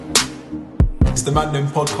It's the Mandem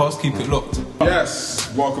podcast. Keep it locked.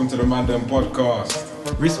 Yes, welcome to the Mandem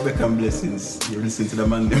podcast. Respect and blessings. You're listening to the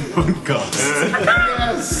Mandem podcast.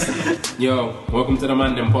 Yes. Yo, welcome to the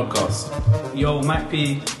Mandem podcast. Yo, Matt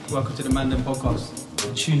P, welcome to the Mandem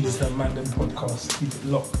podcast. Tune to the Mandem podcast. Keep it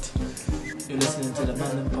locked. You're listening to the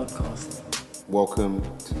Mandem podcast. Welcome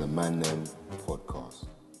to the Mandem podcast.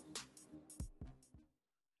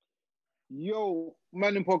 Yo,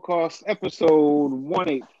 Mandem podcast, episode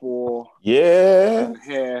 184. Yeah. I'm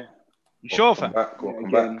here. You sure, fam? Welcome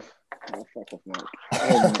back. Oh, fuck off, Mike.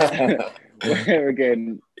 We're here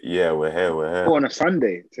again. Yeah, we're here. On a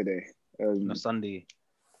Sunday today. On a Sunday.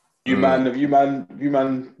 You man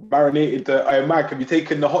marinated the. Hey, Mike, have you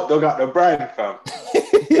taken the hot dog out the brine, fam?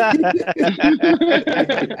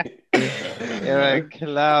 You're a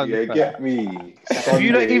clown. Yeah, fam. get me. Have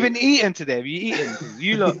you not Sunday. even eaten today? Have you eaten?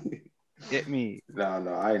 You lot get me. No,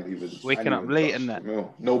 I ain't even. Waking I ain't up even late touched and that. it.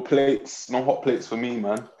 No plates, no hot plates for me,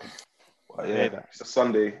 man. But yeah, that. it's a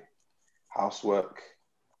Sunday. Housework.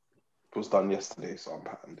 It was done yesterday, so I'm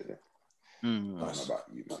patterned in it. I don't know about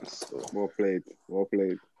you, man. So, Well played. oh,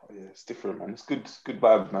 yeah, it's different, man. It's good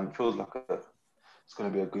vibes, man. It feels like it's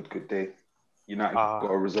gonna be a good day. United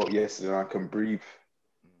got a result yesterday, and I can breathe.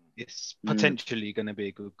 It's potentially going to be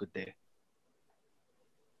a good day.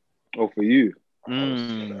 Oh, for you.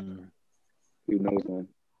 Mm. Who knows, man?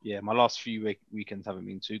 Yeah, my last few weekends haven't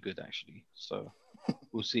been too good, actually. So,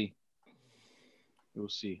 we'll see. We'll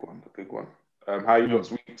see. The big one. How you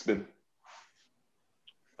lot's week's been?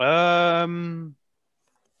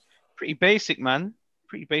 Pretty basic, man.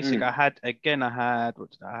 Pretty basic. I had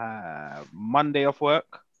what did I have? Monday off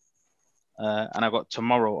work, and I got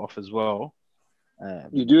tomorrow off as well.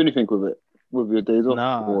 You do anything with it? With your days off?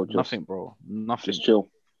 Nah, Or just, nothing, bro. Nothing. Just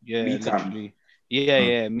chill. Yeah, Me time. literally.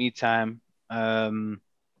 Yeah, me time.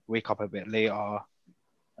 Wake up a bit later.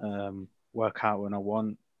 Work out when I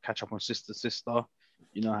want. Catch up on sister.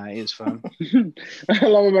 You know how it is, fam. I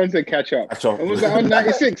love a man to catch up. And was that on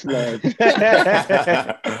 96, man?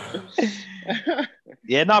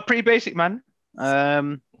 Yeah, no, pretty basic, man.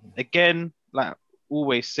 Again, like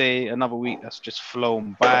always say, another week that's just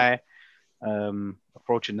flown by.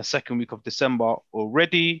 Approaching the second week of December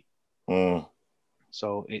already.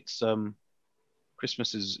 So it's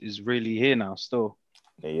Christmas is really here now still.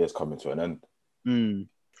 The year's coming to an end. I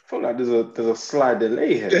feel like there's a slight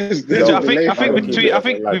delay here. I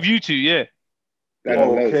think with you two, yeah.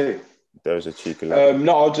 Okay. There's a cheeky lad.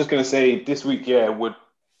 No, I was just gonna say this week, would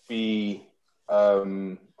be.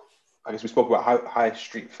 I guess we spoke about high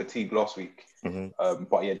street fatigue last week,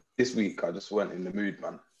 but yeah, this week I just weren't in the mood,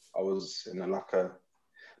 man. I was in a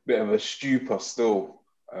bit of a stupor still.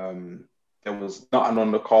 There was nothing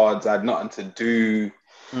on the cards. I had nothing to do.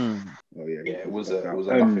 Oh, yeah, it was a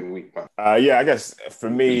nothing week, man. Yeah, I guess for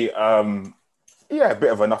me, a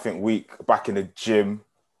bit of a nothing week. Back in the gym,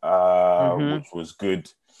 which was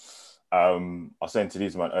good. I was saying to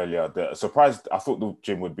these man earlier that surprised. I thought the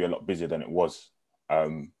gym would be a lot busier than it was,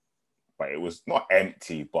 but it was not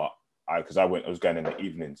empty. But I was going in the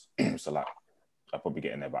evenings, so like I probably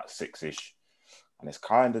get in there about 6ish, and it's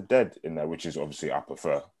kind of dead in there, which is obviously I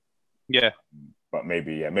prefer. Yeah. But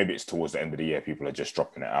maybe it's towards the end of the year. People are just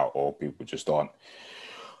dropping it out, or people just aren't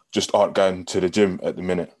going to the gym at the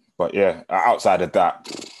minute. But yeah, outside of that,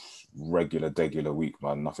 regular week,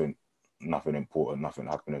 man. Nothing important, nothing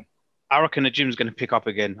happening. I reckon the gym's going to pick up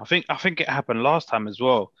again. I think it happened last time as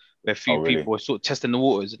well, where a few people were sort of testing the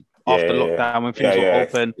waters after lockdown when things were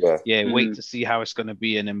open. Wait to see how it's going to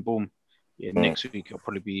be, and then boom, next week it'll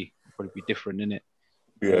probably be different, innit?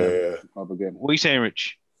 Up again. What are you saying,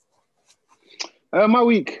 Rich? My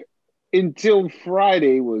week until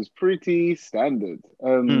Friday was pretty standard.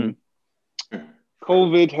 COVID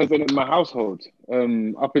has been in my household.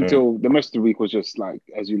 Up until the rest of the week was just like,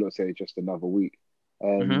 as you lot say, just another week.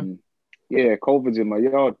 Yeah, COVID's in my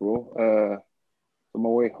yard, bro. On my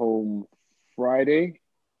way home Friday,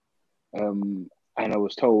 and I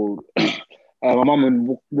was told my mum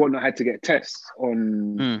and whatnot had to get tests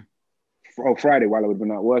on Friday while I would have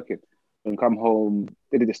been out working. And come home,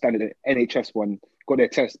 they did the standard NHS one, got their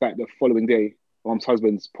test back the following day. My mum's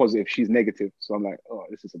husband's positive, she's negative. So I'm like, oh,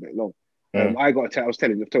 this is a bit long. I got a test,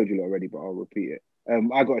 I've told you already, but I'll repeat it.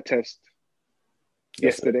 I got a test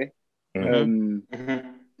yesterday. The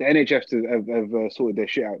NHS have sorted their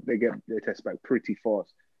shit out. They get their test back pretty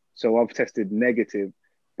fast. So I've tested negative,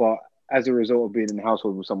 but as a result of being in the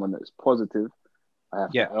household with someone that's positive, I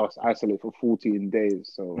have to isolate for 14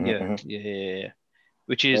 days. So Yeah.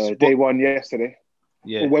 Which is day one yesterday.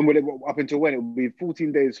 Yeah. When will it up until when? It will be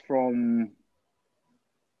 14 days from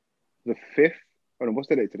the 5th. Oh no, what's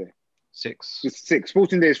the date today? 6. It's 6.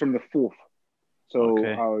 14 days from the 4th. So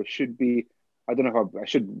Okay. I should be. I don't know if I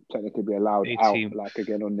should technically be allowed 18th. out like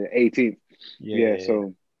again on the 18th. Yeah.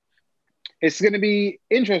 So it's going to be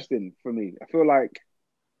interesting for me. I feel like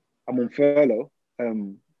I'm on furlough,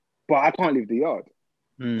 but I can't leave the yard.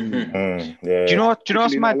 Mm. Yeah. Do you know what's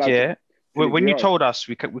Literally not mad? allowed Yeah. to leave When the you yard. told us,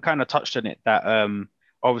 we kind of touched on it that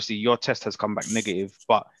obviously your test has come back negative,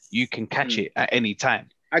 but you can catch it at any time.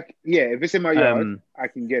 If it's in my yard, I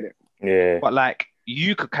can get it. Yeah. But like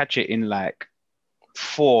you could catch it in like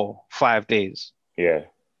 4-5 days. Yeah.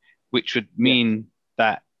 Which would mean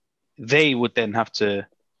that they would then have to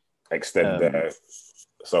extend their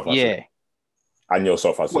self yeah, and your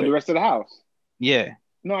self What, the rest of the house? Yeah.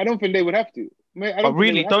 No, I don't think they would have to. But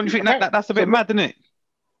really, don't you think that's a bit mad, isn't it?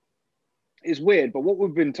 It's weird, but what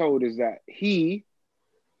we've been told is that he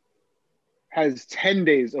has 10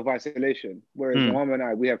 days of isolation, whereas Mohammed and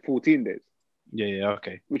I, we have 14 days. Yeah,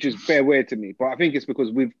 okay. Which is fair weird to me. But I think it's because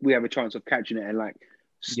we have a chance of catching it and like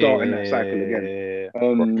starting that cycle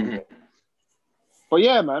again. But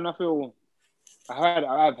yeah, man, I feel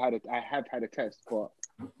I have had a test, but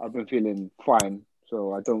I've been feeling fine.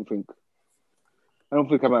 So I don't think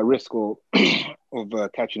I'm at risk of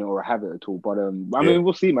catching it or have it at all. But I mean,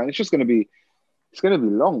 we'll see, man. It's gonna be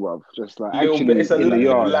long, bruv. Just like actually it's a in the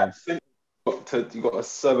yard. You got to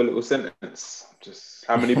serve a little sentence. Just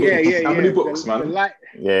how many books? How many books, man?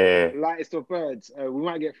 The lightest of birds. We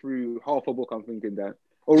might get through half a book. I'm thinking that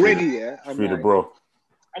already. Yeah, I'm through like, the bro.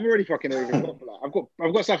 I'm already fucking everything up. Like,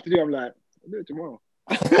 I've got stuff to do. I'm like, I'll do it tomorrow.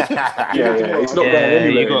 It's not going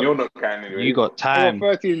anywhere. You're not going anywhere. You got time.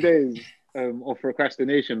 I got 13 days of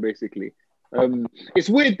procrastination, basically. It's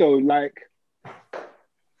weird though. Like,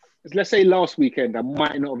 let's say last weekend, I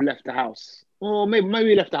might not have left the house, or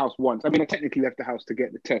maybe left the house once. I mean, I technically left the house to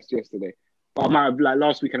get the test yesterday, but I might have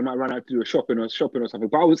last weekend. I might run out to do a shopping or something.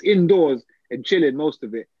 But I was indoors and chilling most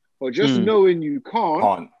of it. But just knowing you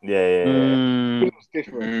can't. Feels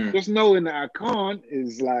different. Just knowing that I can't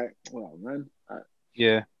is like, oh man.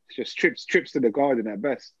 It's just trips to the garden at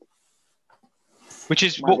best. Which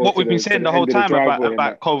is what we've been saying the whole time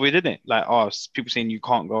about COVID, isn't it? Like, people saying you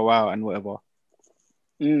can't go out and whatever.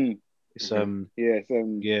 It's man.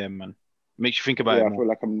 Makes you think about it more. I feel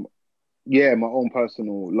like I'm my own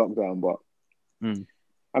personal lockdown, but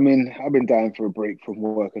I mean, I've been dying for a break from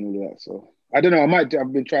work and all of that, so I don't know.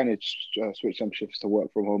 I've been trying to switch some shifts to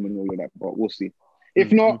work from home and all of that, but we'll see.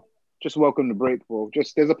 If not, just welcome the break, bro.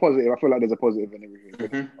 Just there's a positive. I feel like there's a positive in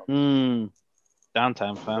everything.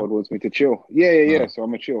 Downtime, fam. God wants me to chill. Yeah. So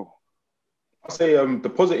I'm a chill. I'll say the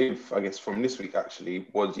positive, I guess, from this week actually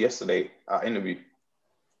was yesterday our interview.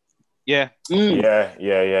 Yeah. Yeah.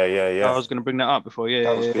 I was going to bring that up before.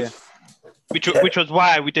 Which was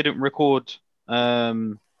why we didn't record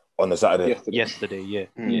on the Saturday. Yesterday.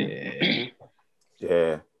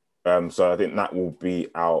 Yeah. So I think that will be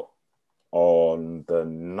out on the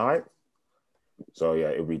 9th. So yeah,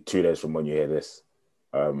 it'll be 2 days from when you hear this.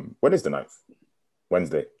 When is the 9th?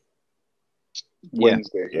 Wednesday.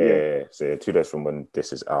 Yeah. So 2 days from when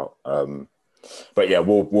this is out. But yeah,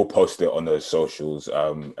 we'll post it on the socials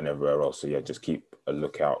and everywhere else. So yeah, just keep a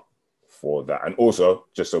lookout for that. And also,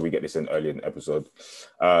 just so we get this in early in the episode,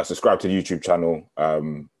 subscribe to the YouTube channel.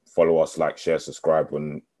 Follow us, like, share, subscribe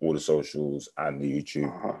on all the socials and the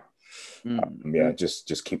YouTube.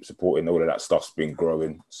 Just keep supporting. All of that stuff's been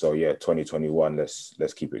growing. So yeah, 2021,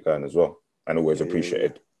 let's keep it going as well. And always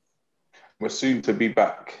appreciated. We're soon to be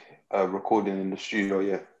back recording in the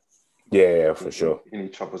studio. Yeah, for sure. In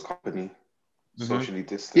each other's company, socially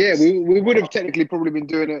distanced. Yeah, we would have technically probably been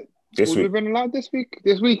doing it. This week. We've been allowed this week,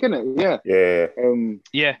 innit?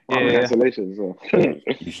 Yeah. Isolation, so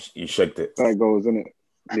you shaked it. That goes, innit?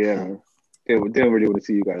 Yeah, man. They don't really want to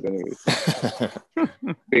see you guys anyway.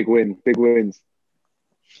 Big wins.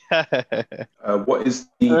 What is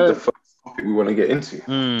the first topic we want to get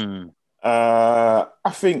into? I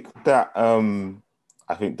think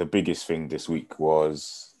the biggest thing this week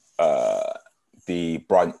was the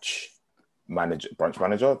brunch manager,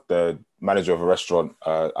 the manager of a restaurant.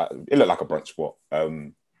 It looked like a brunch spot.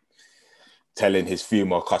 Telling his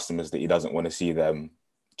female customers that he doesn't want to see them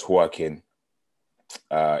twerking.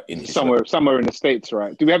 In somewhere in the States,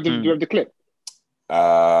 right? Do we have the clip?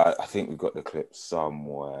 I think we've got the clip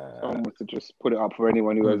somewhere. Someone to just put it up for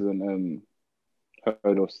anyone who hasn't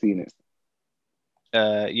heard or seen it.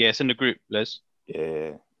 It's in the group, Les.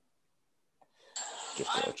 Yeah. Just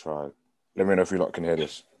gotta try. Let me know if you lot can hear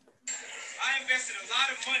this. I invested a lot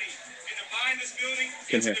of money into buying this building,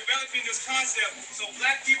 into developing this concept, so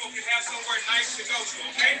Black people can have somewhere nice to go to,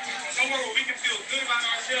 okay? Somewhere where we can feel good about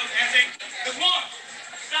ourselves as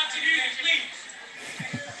stop the music, please.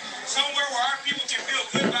 Somewhere where our people can feel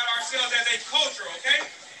good about ourselves as a culture,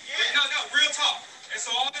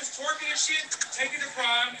 this shit, take it to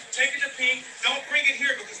Prime, take it to Pink. Don't bring it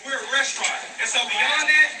here because we're a restaurant. And so beyond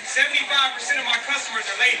that, 75% of my customers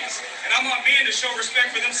are ladies. And I want men to show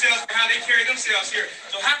respect for themselves for how they carry themselves here.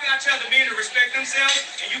 So how can I tell the men to respect themselves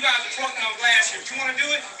and you guys are talking on glass here? If you want to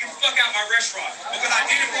do it, get the fuck out of my restaurant. Because I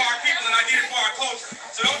did it for our people and I did it for our culture.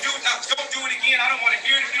 So don't do it again. I don't want to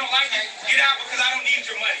hear it. If you don't like it, get out because I don't need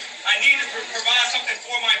your money. I need to provide something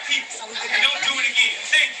for my people. And don't do it again.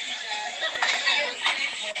 Thank you.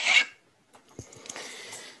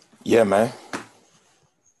 Yeah, man.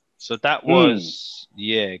 So that was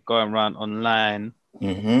going around online,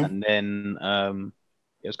 Mm-hmm. and then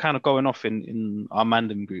it was kind of going off in our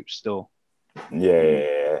Mandem group still.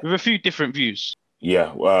 Yeah. With a few different views.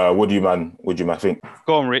 Yeah. What do you man think?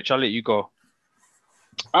 Go on, Rich. I'll let you go.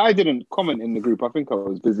 I didn't comment in the group. I think I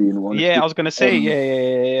was busy in one. Yeah, I was gonna say,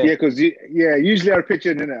 yeah. Yeah, because usually I'd pitch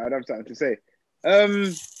in and I'd have something to say.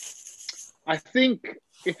 I think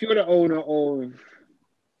if you're the owner of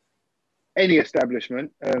any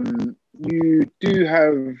establishment, you do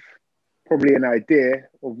have probably an idea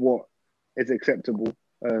of what is acceptable,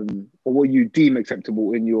 or what you deem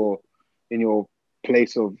acceptable in your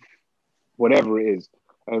place of whatever it is,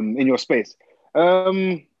 in your space.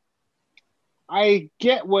 I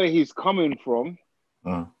get where he's coming from.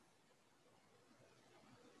 The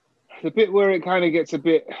bit where it kind of gets a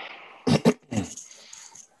bit,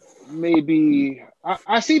 maybe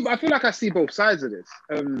I feel like I see both sides of this.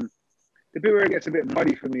 The bit where it gets a bit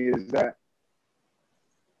muddy for me is that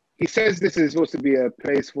he says this is supposed to be a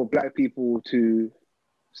place for Black people to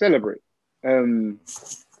celebrate. I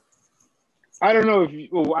don't know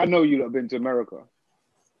I know you lot have been to America.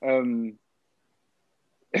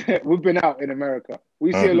 We've been out in America.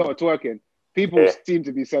 We see a lot of twerking. People seem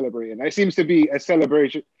to be celebrating. It seems to be a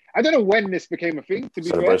celebration. I don't know when this became a thing, to be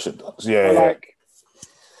Celebration fair. dance. Yeah. Like,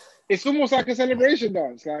 it's almost like a celebration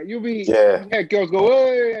dance. Like, you'll be, girls go,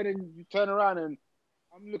 hey, and then you turn around and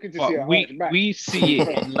I'm looking to see it. We see it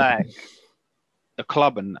in like the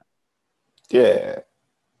club and that. Yeah.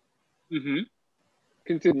 Mm-hmm.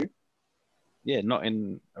 Continue. Yeah, not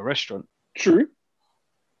in a restaurant. True.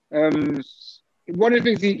 One of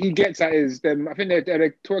the things he gets at is them. I think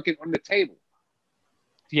they're twerking on the table.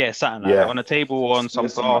 Yeah, something like that. On a table or on some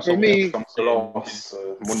glass. For me, some glass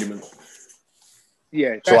monument.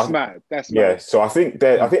 Yeah, that's mad. That's mad. Yeah, so I think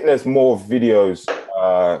there's more videos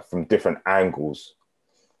from different angles.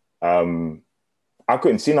 I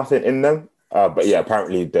couldn't see nothing in them, but yeah,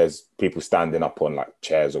 apparently there's people standing up on like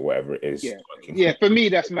chairs or whatever it is. Yeah. For me,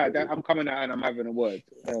 that's mad. I'm coming out and I'm having a word.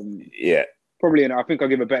 Yeah, probably. I think I'll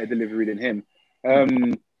give a better delivery than him.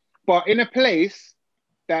 But in a place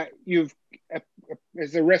that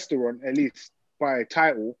as a restaurant, at least by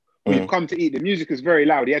title, where you've come to eat, the music is very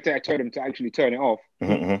loud. You had to tell them to actually turn it off.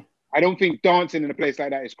 Mm-hmm. I don't think dancing in a place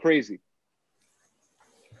like that is crazy.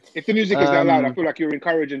 If the music is that loud, I feel like you're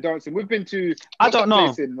encouraging dancing. We've been to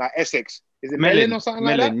place in like Essex. Is it Mellon or something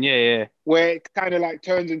like that? Yeah. Where it kind of like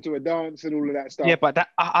turns into a dance and all of that stuff. Yeah, but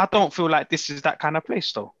I don't feel like this is that kind of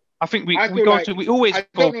place though. I think we always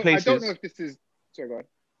go places. I don't know if this is. Sorry, go on.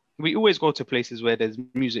 We always go to places where there's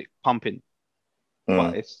music pumping,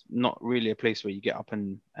 but it's not really a place where you get up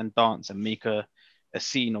and dance and make a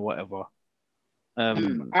scene or whatever.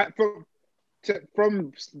 From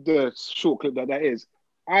the short clip that is,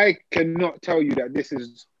 I cannot tell you that this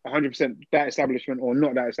is 100% that establishment or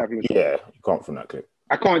not that establishment. Yeah, you can't from that clip.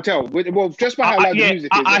 I can't tell. Well, just by how loud the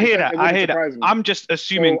music is. I hear that. I'm just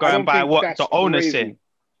assuming going by what the owner's saying.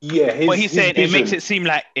 Yeah, but he's saying it makes it seem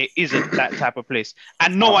like it isn't that type of place,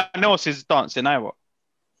 and no one else is dancing either.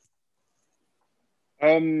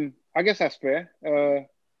 I guess that's fair.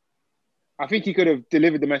 I think he could have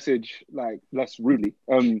delivered the message like less rudely.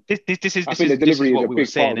 This is what we were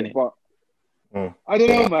saying, isn't it? But I don't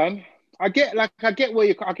know, man. I get where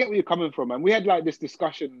you're coming from, man. We had like this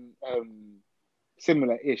discussion,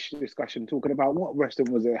 similar-ish discussion, talking about what restaurant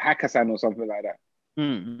was it, Hakkasan or something like that.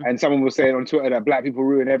 Mm-hmm. And someone was saying on Twitter that Black people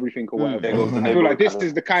ruin everything or whatever. I feel like this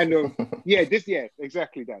is the kind of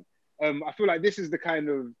exactly, Dan. I feel like this is the kind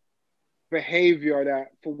of behavior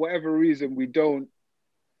that, for whatever reason, we don't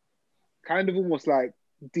kind of almost like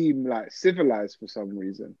deem like civilized for some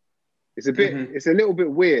reason. It's a bit, it's a little bit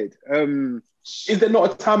weird. Is there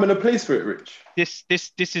not a time and a place for it, Rich? This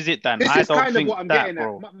is it, Dan. This is kind of what I'm getting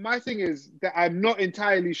at. My thing is that I'm not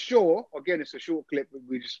entirely sure. Again, it's a short clip.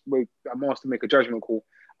 I'm asked to make a judgment call.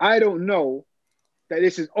 I don't know that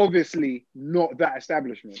this is obviously not that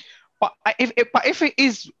establishment. But if it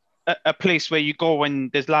is a place where you go when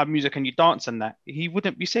there's loud music and you dance and that, he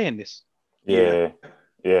wouldn't be saying this. Yeah.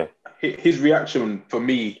 His reaction for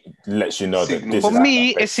me lets you know that Signal. this For is at me, that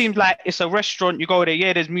it place. seems like it's a restaurant. You go there,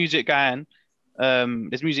 yeah, there's music going,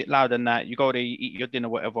 there's music loud than that. You go there, you eat your dinner,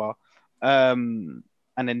 whatever. And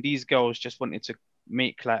then these girls just wanted to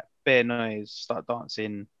make like bare noise, start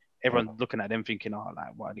dancing. Everyone's looking at them thinking, oh,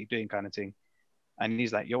 like, what are they doing kind of thing. And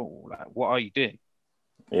he's like, yo, like, what are you doing?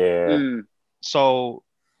 Yeah. So,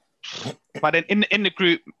 but then in the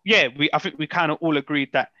group, yeah, I think we kind of all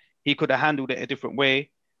agreed that he could have handled it a different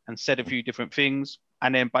way and said a few different things.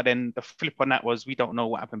 But then the flip on that was we don't know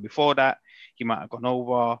what happened before that. He might have gone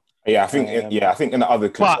over. Yeah, I think I think in the other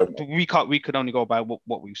clips, but we could only go by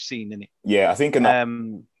what we've seen in it. Yeah, I think in that,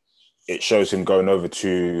 it shows him going over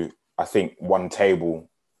to, I think, one table,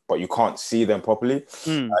 but you can't see them properly.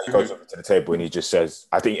 He goes over to the table and he just says,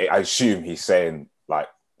 I assume he's saying like,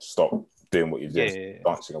 stop doing what you're doing,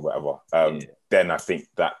 dancing or whatever. Then I think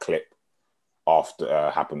that clip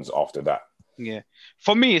happens after that. Yeah,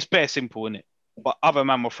 for me it's bare simple, innit? But other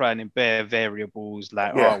man were throwing in bare variables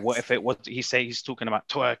like, oh, what if it was? He's talking about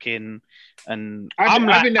twerking, and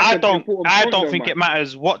I don't think it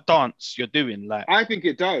matters what dance you're doing. Like, I think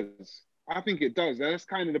it does. That's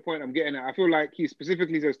kind of the point I'm getting at. I feel like he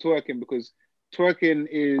specifically says twerking because twerking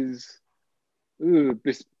is,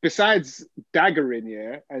 besides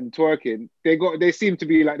daggering, and twerking, they seem to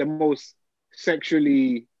be like the most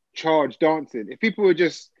sexually charged dancing. If people were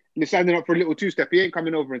just standing up for a little two-step, he ain't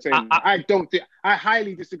coming over and saying that. I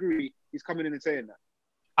highly disagree he's coming in and saying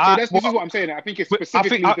that. This is what I'm saying. I think it's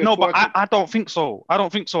specifically but I don't think so.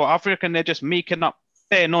 I reckon they're just making up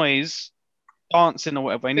their noise, dancing or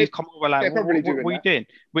whatever, and he's come over like, what are you doing?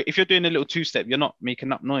 If you're doing a little two-step, you're not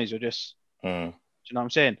making up noise. You're just, do you know what I'm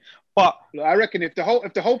saying? But look, I reckon if the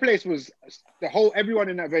whole place was everyone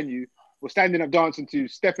in that venue was standing up dancing to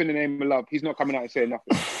 "Step in the Name of Love," he's not coming out and saying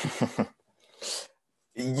nothing.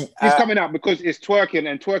 He's coming out because it's twerking,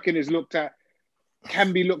 and twerking is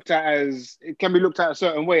can be looked at a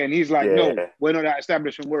certain way, and he's like, no, we're not that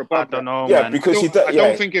establishment, we're above. I don't know, yeah, man. because I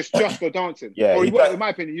don't think it's just for dancing. Yeah, or in my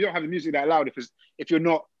opinion, you don't have the music that loud if you're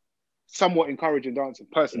not somewhat encouraging dancing.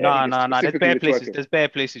 Personally, no. There's bare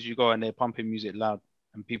places you go and they're pumping music loud,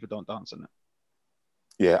 and people don't dance on it.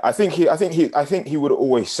 Yeah, I think he would have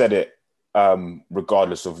always said it,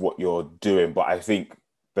 regardless of what you're doing. But I think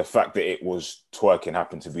the fact that it was twerking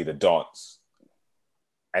happened to be the dance,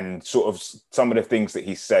 and sort of some of the things that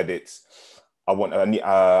he said,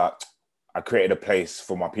 I created a place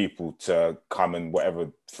for my people to come, and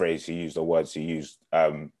whatever phrase he used or words he used.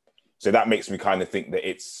 So that makes me kind of think that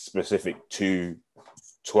it's specific to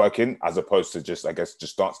twerking as opposed to just, I guess,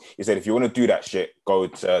 just dance. He said, if you want to do that shit, go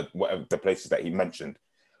to whatever the places that he mentioned.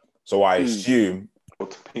 So I assume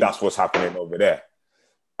that's what's happening over there.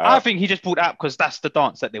 I think he just pulled out because that's the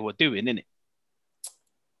dance that they were doing, innit?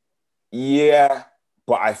 Yeah,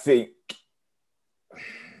 but I think,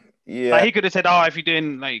 like he could have said, "Oh, if you're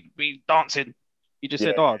doing like be dancing," he just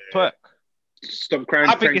said, "Oh, twerk." Stop crying.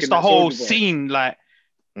 I think it's the whole scene, like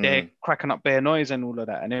they're cracking up bare noise and all of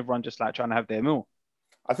that, and everyone just like trying to have their meal.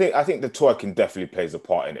 I think the twerking definitely plays a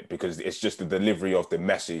part in it because it's just the delivery of the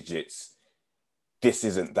message. This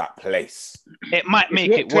isn't that place. It might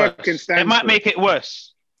make it worse. It might make it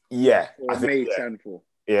worse. Yeah, I think stand for.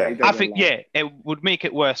 Yeah, I think it would make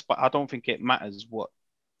it worse, but I don't think it matters what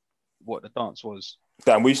the dance was.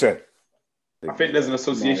 Dan, what you said? I think there's an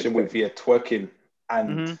association with twerking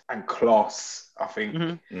and class. I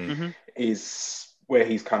think is where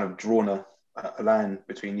he's kind of drawn a line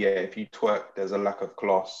between if you twerk, there's a lack of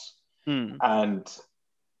class, and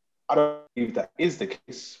I don't believe that is the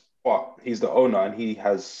case. But he's the owner, and he's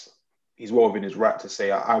well within his right to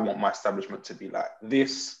say, I want my establishment to be like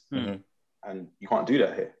this, and you can't do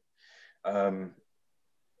that here. And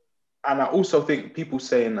I also think people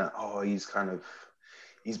saying that, oh, he's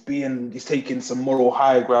taking some moral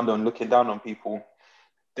high ground on looking down on people.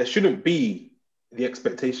 There shouldn't be the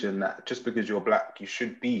expectation that just because you're black, you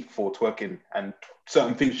should be for twerking, and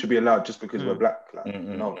certain things should be allowed just because we're black.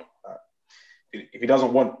 No, if he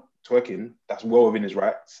doesn't want twerking, that's well within his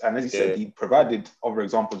rights. And as he said, he provided other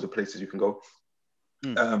examples of places you can go.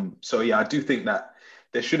 So I do think that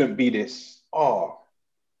there shouldn't be this, oh,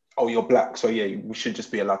 you're black, so we should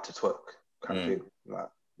just be allowed to twerk kind of thing. Like,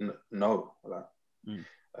 no. Like,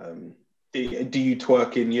 do you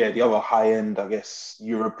twerk in the other high end, I guess,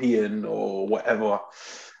 European or whatever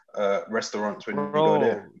restaurants when you go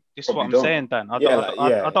there? This is what I'm saying, Dan. I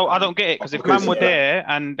don't get it because if man were there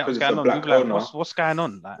and that was going on, we'd be like, what's going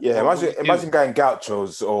on? Like, imagine going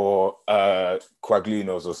Gauchos or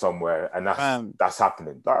Quaglinos or somewhere, and that's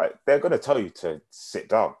happening. Like, they're going to tell you to sit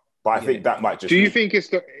down. But I think that might just. Do you think it's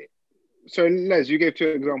the? So Les, you gave 2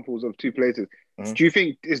 examples of 2 places. Do you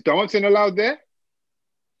think is dancing allowed there?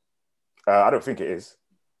 I don't think it is.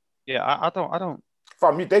 Yeah, I don't.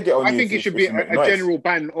 Fam, they get on I you think if it should if be you make a noise. general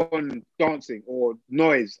ban on dancing or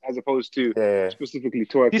noise as opposed to Yeah. specifically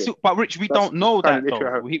twerking. But Rich, we That's don't know kind that of the issue I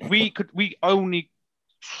though. have.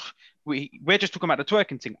 We're just talking about the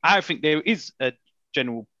twerking thing. I think there is a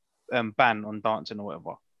general ban on dancing or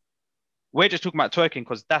whatever. We're just talking about twerking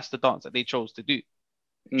because that's the dance that they chose to do.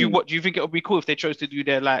 What do you think it would be cool if they chose to do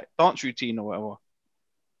their like dance routine or whatever?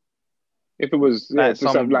 If it was it's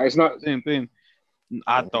not. Boom, boom.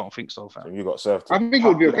 I don't think so, fam. So you got served. I think it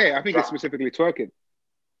would be okay. I think it's specifically twerking.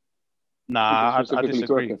 Nah, I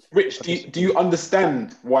disagree. Twerking. Rich, do you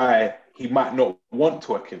understand why he might not want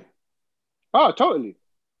twerking? Oh, totally.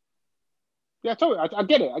 Yeah, totally. I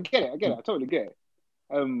get it. I totally get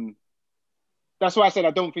it. That's why I said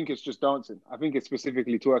I don't think it's just dancing. I think it's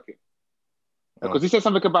specifically twerking. Because he said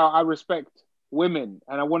something about I respect women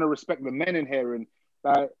and I want to respect the men in here, and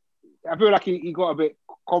like I feel like he got a bit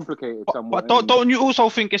complicated somewhat. But don't you also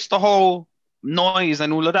think it's the whole noise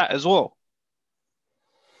and all of that as well?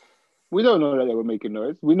 We don't know that they were making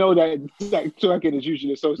noise. We know that like, twerking is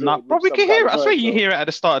usually associated. Nah, with probably some can hear kind it. of I swear noise, you so- hear it at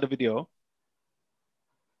the start of the video.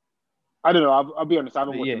 I don't know. I'll be honest. I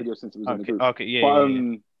haven't watched Yeah. the video since it was in the Okay, group. okay,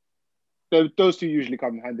 yeah. But those two usually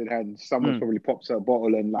come hand in hand. Someone's probably pops a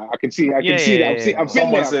bottle and like I can see that. I've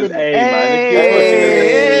Someone been says, there. "Hey, man, if you're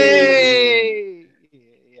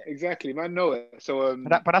Hey! Exactly, man. Know it. So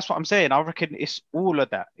But that's what I'm saying. I reckon it's all of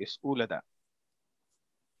that. It's all of that.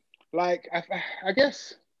 like I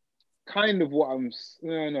guess kind of what I'm.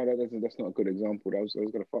 No, that's not a good example. I was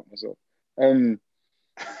gonna fuck myself.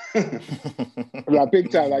 Like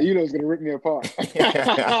big time, like you know, it's gonna rip me apart.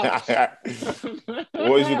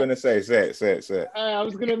 What was you gonna say? Say it. I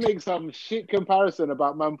was gonna make some shit comparison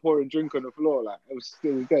about man pouring drink on the floor. Like it was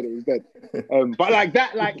dead. But like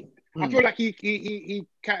that, like I feel like he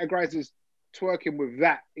categorizes twerking with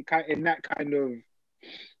that in that kind of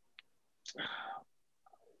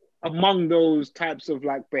among those types of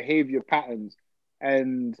like behavior patterns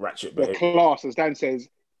and Ratchet the behavior. class, as Dan says,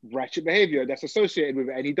 ratchet behavior that's associated with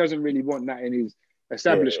it, and he doesn't really want that in his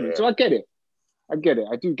establishment. Yeah. So I get it. I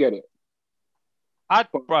do get it.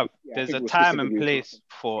 Bro, Yeah, I there's think a it was time and specifically place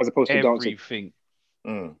for as opposed to dancing.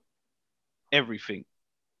 Everything.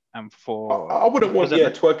 And for I wouldn't want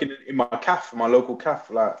twerking in my calf, my local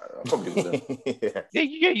calf. Like I probably wouldn't.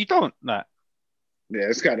 yeah, you don't. Like. Yeah,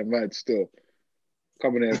 it's kind of mad still.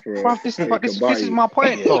 Coming in for Bro, this is my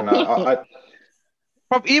point though.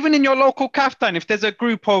 Bro, even in your local kaftan, if there's a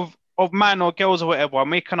group of man or girls or whatever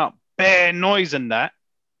making up bare noise and that,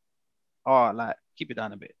 like keep it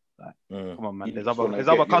down a bit. Like, come on, man. There's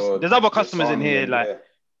other customers in here. Like, do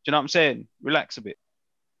you know what I'm saying? Relax a bit.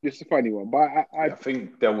 It's a funny one, but I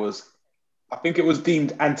think it was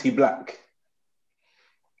deemed anti-black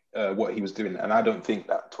what he was doing, and I don't think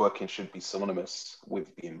that twerking should be synonymous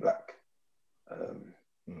with being black.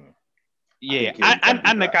 Yeah,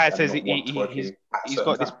 and the guy says he's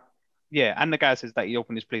got this. Yeah, and the guy says that he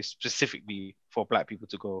opened this place specifically for black people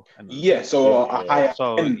to go. And, yeah. I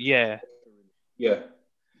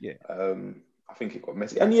think it got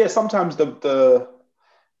messy, and sometimes the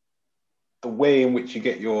way in which you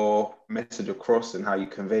get your message across and how you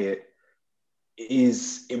convey it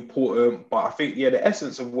is important. But I think the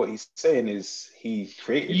essence of what he's saying is he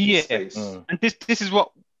created this space. And this is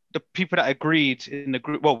what the people that agreed in the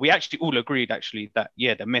group. Well, we actually all agreed that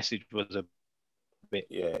the message was a bit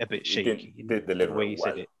shaky. He did deliver the way he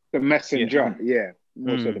said it. The messenger,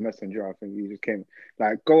 more so the messenger. I think he just came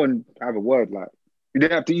like go and have a word. Like you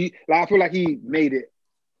didn't have to. I feel like he made it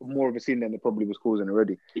more of a scene than it probably was causing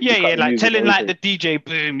already. Yeah, like telling like the DJ,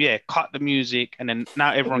 boom, cut the music, and then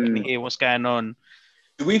now everyone can hear what's going on.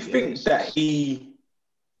 Do we think that he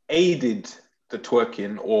aided the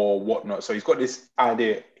twerking or whatnot? So he's got this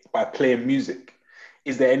idea by playing music.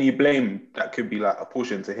 Is there any blame that could be like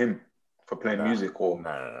apportioned to him for playing music? Or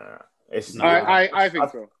I think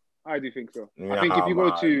so. I do think so. I think if you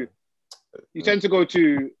go to, you tend to go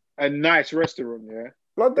to a nice restaurant,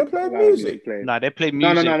 Blood, they play music. Nah, they play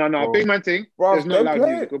music. No. Big man thing. There's no loud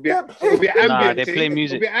music. It'll be ambient they thing. play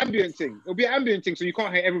music. It'll be ambient thing. It'll be ambient thing, so you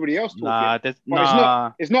can't hear everybody else talking.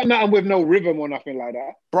 It's not nothing with no rhythm or nothing like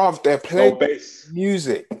that. Bruv, they play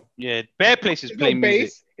music. Yeah, bare places play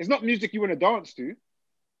music. It's not music you want to dance to.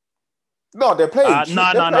 No, they're playing.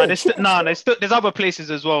 There's other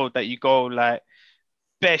places as well that you go, like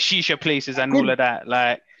bare shisha places and all of that.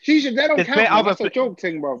 Like shisha, they don't count. That's a joke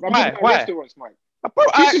thing, bro. Why? Restaurants, Mike. Bro,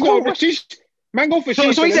 man, go for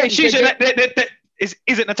shisha. So he's saying shisha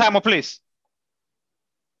isn't the time or place.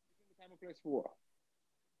 Time or place for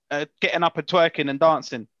what? Getting up and twerking and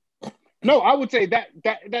dancing. No, I would say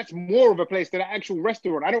that's more of a place than an actual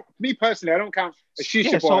restaurant. Me personally, I don't count a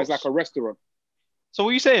shisha bar as like a restaurant. So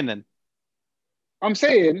what are you saying then? I'm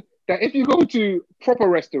saying that if you go to proper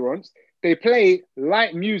restaurants, they play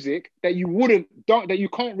light music that you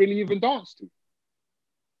can't really even dance to.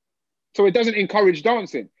 So it doesn't encourage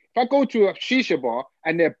dancing. If I go to a shisha bar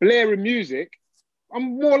and they're blaring music,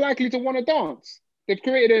 I'm more likely to want to dance. They've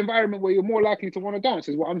created an environment where you're more likely to want to dance,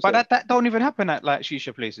 is what I'm saying. But that don't even happen at like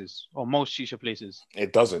shisha places or most shisha places.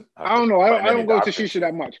 It doesn't happen. I don't know. I don't go to shisha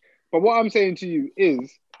that much. But what I'm saying to you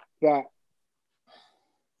is that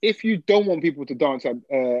if you don't want people to dance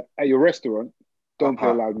at your restaurant, don't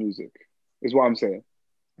play loud music. Is what I'm saying.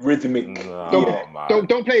 Rhythmic.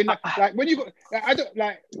 Don't play like when you go. I don't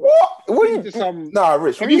like. What are you? Nah,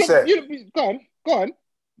 Rich. What you say? Go on.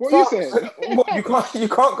 What are you saying? You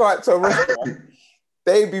can't go out to a restaurant.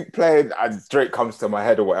 They be playing and Drake comes to my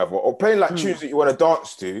head or whatever, or playing like tunes that you want to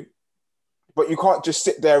dance to, but you can't just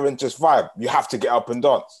sit there and just vibe. You have to get up and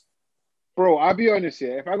dance. Bro, I'll be honest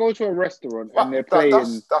here. If I go to a restaurant and they're playing...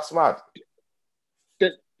 That's mad.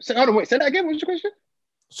 Hold on, wait. Say that again. What's your question?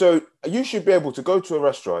 So you should be able to go to a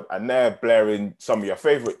restaurant and they're blaring some of your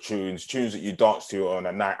favourite tunes that you dance to on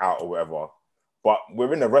a night out or whatever. But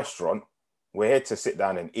we're in a restaurant. We're here to sit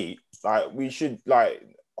down and eat. Like, we should, like,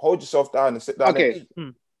 hold yourself down and sit down and eat.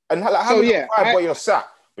 And like, have a vibe where you're sat.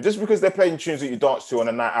 But just because they're playing tunes that you dance to on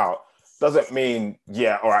a night out doesn't mean,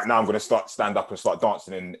 all right, now I'm going to stand up and start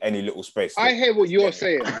dancing in any little space. I hear what you're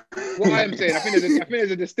saying. What I'm saying, I think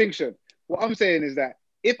there's a distinction. What I'm saying is that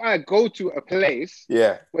if I go to a place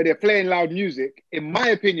where they're playing loud music, in my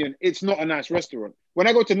opinion, it's not a nice restaurant. When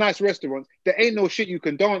I go to nice restaurants, there ain't no shit you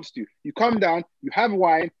can dance to. You come down, you have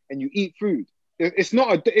wine, and you eat food. It's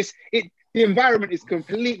not the environment is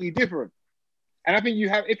completely different. And I think you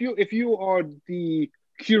have, if you are the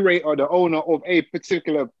curator or the owner of a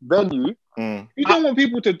particular venue, you don't want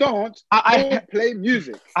people to dance. Don't play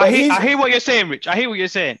music. I hear what you're saying, Rich. I hear what you're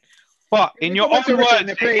saying. But in your own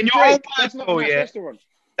words,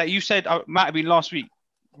 that you said might have been last week.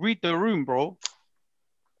 Read the room, bro.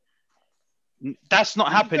 That's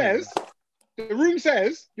not happening. The room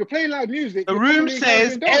says you're playing loud music. The room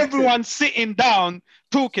says everyone's sitting down,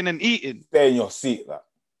 talking and eating. Stay in your seat. That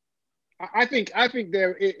I think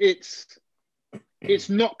it's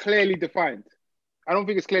not clearly defined. I don't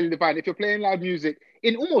think it's clearly defined. If you're playing loud music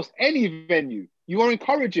in almost any venue, you are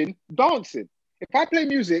encouraging dancing. If I play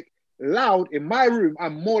music loud in my room,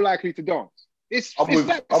 I'm more likely to dance. It's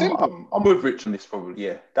that simple. I'm with Rich on this probably.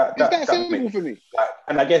 Yeah, that simple for me.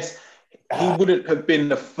 And I guess he wouldn't have been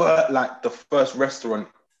the first restaurant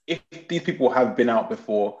if these people have been out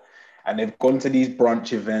before and they've gone to these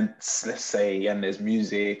brunch events, let's say, and there's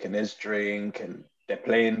music and there's drink and they're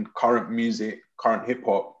playing current music, current hip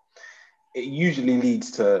hop. It usually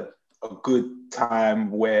leads to a good time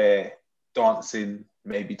where dancing,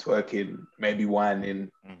 maybe twerking, maybe whining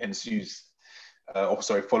ensues,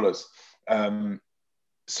 follows.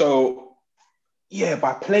 So yeah,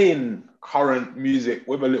 by playing current music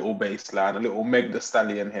with a little bass line, a little Meg Thee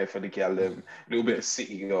Stallion here for the gal, a little bit of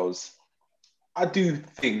City Girls, I do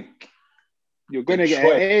think you're gonna get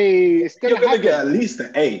an A. You're gonna get at least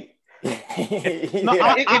an A. I'm not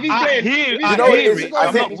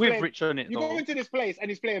with Rich on it. You go into this place and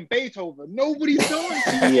he's playing Beethoven. Nobody's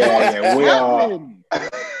dancing. Yeah, we are.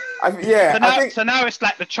 So now it's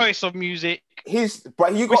like the choice of music. We're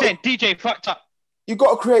saying DJ fucked up. You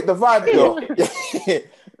got to create the vibe, though.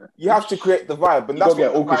 You have to create the vibe, and that's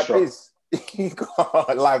what the vibe is.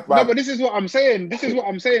 Live vibe. No, but this is what I'm saying. This is what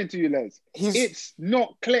I'm saying to you, Les. It's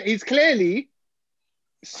not clear. He's clearly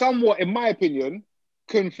somewhat, in my opinion,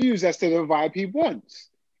 confused as to the vibe he wants.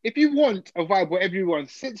 If you want a vibe where everyone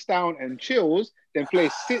sits down and chills, then play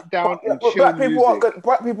sit down and chill music.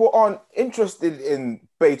 Black people aren't interested in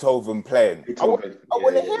Beethoven playing. I want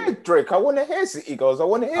to hear Drake. I want to hear City Girls. I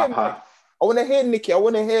want to hear I want to hear Nicki. I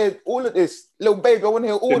want to hear all of this. Lil Baby, I want to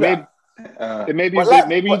hear all that. Maybe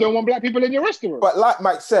you don't want black people in your restaurant. But like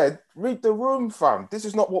Mike said, read the room, fam. This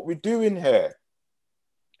is not what we're doing here.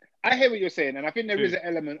 I hear what you're saying, and I think there is an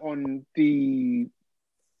element on the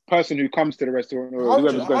person who comes to the restaurant or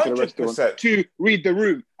whoever's going to the restaurant to read the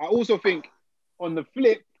room. I also think on the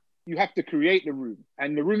flip, you have to create the room,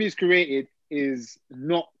 and the room he's created is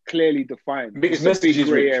not clearly defined. Mixed messages,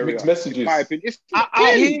 Rich. Mixed messages. I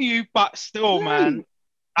hear you, but still, man.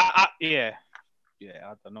 Yeah,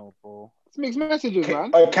 I don't know, bro. It's mixed messages,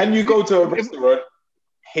 man. Can you go to a restaurant,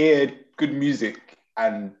 hear good music,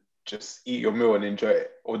 and just eat your meal and enjoy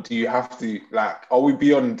it? Or do you have to, are we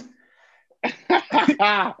beyond... Man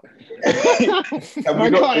can't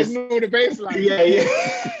ignore the baseline.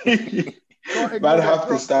 Yeah. Man have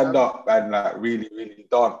to stand up and like really, really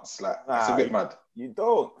dance. Like it's a Nah, bit mad. You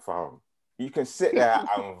don't, fam. You can sit there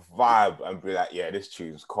and vibe and be like, yeah, this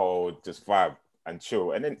tune's cold, just vibe and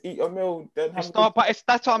chill, and then eat your meal. Then have It's not, but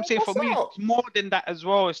that's what I'm saying. For What's me, out? it's more than that as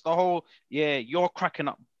well. It's the whole, yeah, you're cracking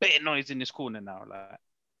up bit noise in this corner now. Like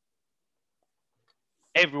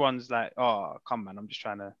everyone's like, oh, come man, I'm just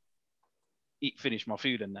trying to finish my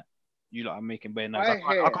food and that. You lot are making bit noise.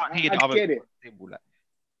 I can't hear the other get it. table. Like,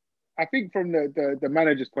 I think from the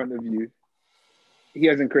manager's point of view, he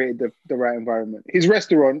hasn't created the right environment. His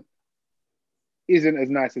restaurant isn't as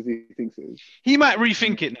nice as he thinks it is. he might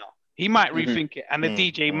rethink it now. He might rethink it, and the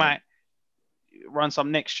DJ might run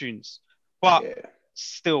some next tunes. But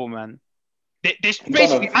still, man, this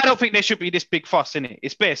basically, I don't think there should be this big fuss in it.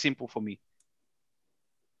 It's very simple for me.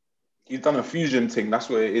 He's done a fusion thing. That's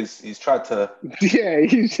what it is. He's tried to. Yeah.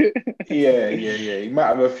 He might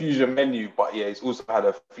have a fusion menu, but yeah, he's also had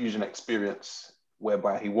a fusion experience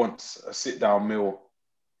whereby he wants a sit-down meal,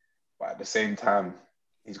 but at the same time,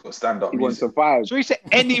 he's got stand-up music. Wants a vibe. So he said,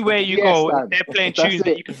 anywhere you go, if they're playing tunes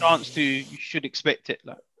that you can dance to, you should expect it.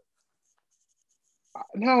 Like,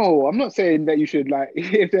 no, I'm not saying that you should like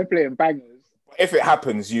if they're playing bangers. If it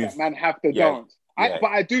happens, you man have to dance. But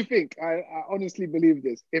I do think I honestly believe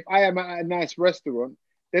this. If I am at a nice restaurant,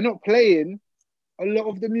 they're not playing a lot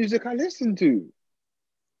of the music I listen to.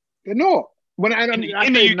 They're not. When I in the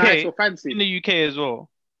UK, nice or fancy. In the UK as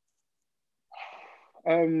well.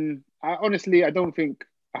 I don't think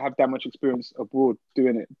I have that much experience abroad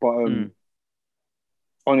doing it, but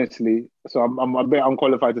honestly, so I'm a bit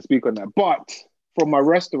unqualified to speak on that. But from my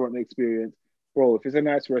restaurant experience, bro, if it's a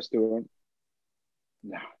nice restaurant,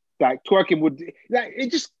 nah, like twerking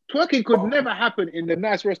could never happen in the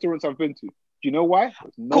nice restaurants I've been to. Do you know why?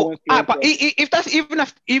 Cool. But if that's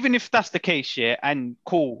even if that's the case, yeah, and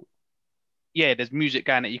cool. Yeah, there's music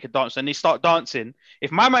going that you can dance, and they start dancing.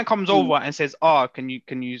 If my man comes over and says, "Oh, can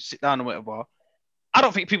you sit down or whatever," I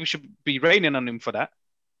don't think people should be raining on him for that.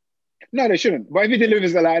 No, they shouldn't. But if he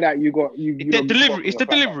delivers it like that, it's the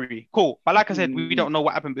delivery. Cool. But like I said, we don't know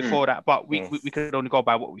what happened before that, but we could only go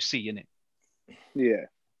by what we see in it. Yeah,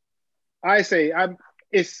 I say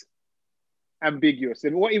it's ambiguous.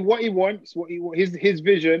 And what he wants, his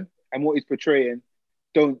vision and what he's portraying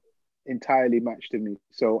don't entirely match to me.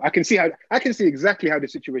 So I can see exactly how the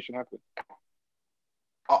situation happened.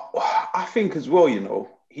 I think as well,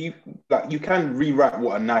 you can rewrite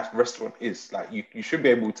what a nice restaurant is. Like you should be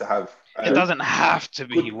able to have. It doesn't have to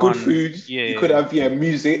be good food. Yeah, you could have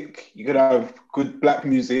music. You could have good black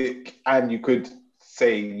music, and you could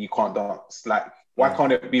say you can't dance. Like why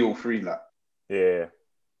can't it be all three? Like you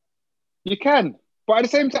can, but at the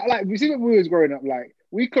same time, like we see when we was growing up, like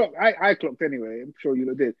we clocked. I clocked anyway. I'm sure you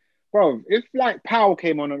lot did. Bro, if like Pow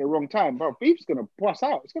came on at the wrong time, bro, beef's gonna bust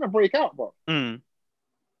out. It's gonna break out, bro.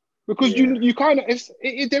 Because you kind of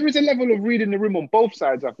there is a level of reading the room on both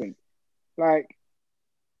sides. I think, like,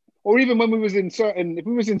 or even when we was in certain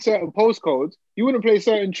postcodes, you wouldn't play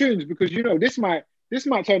certain tunes because this might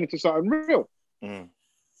turn into something real.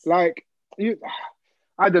 Like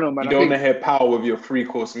I don't know, man. You don't want to hear Pow with your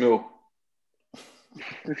 3-course meal.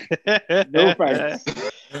 No thanks.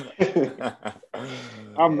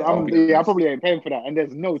 I probably ain't paying for that, and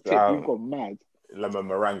there's no tip. You've got mad lemon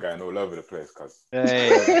meringue and all over the place, cuz. Yeah,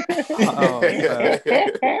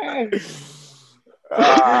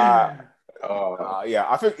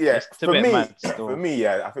 I think for me,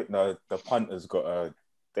 I think the punters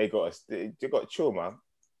they got to chill, man.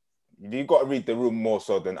 You got to read the room more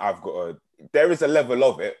so than I've got to. There is a level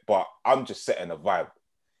of it, but I'm just setting a vibe.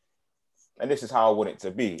 And this is how I want it to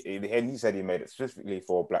be. And he said he made it specifically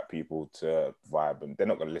for black people to vibe, and they're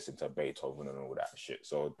not going to listen to Beethoven and all that shit.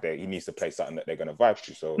 So he needs to play something that they're going to vibe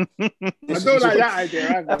to. So I don't like that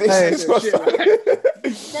idea.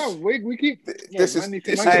 We keep.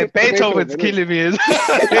 Beethoven's killing me.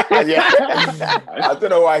 I don't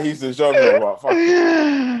know why he's the genre, but fuck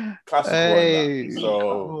classical.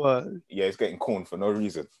 So yeah, it's getting corned for no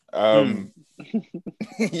reason.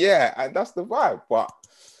 Yeah, and that's the vibe. But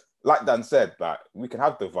like Dan said, that we can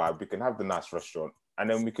have the vibe, we can have the nice restaurant, and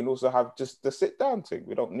then we can also have just the sit down thing.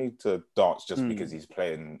 We don't need to dance just because he's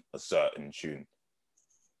playing a certain tune.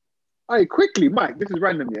 Hey, quickly, Mike, this is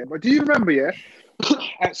random, yeah, but do you remember,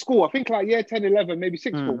 at school, I think like year 10, 11, maybe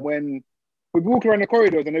 6 form, when we'd walk around the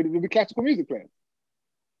corridors and there would be classical music playing?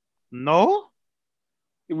 No?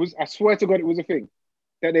 It was, I swear to God, it was a thing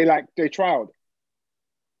that they trialed.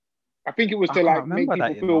 I think it was to like make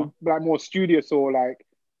people feel like more studious or like,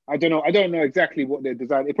 I don't know exactly what they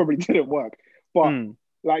designed. It probably didn't work, but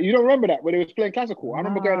like you don't remember that when they was playing classical. I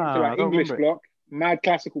remember going up to like English block, mad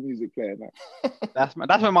classical music player. Like. That's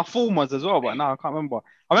where my form was as well, but now I can't remember.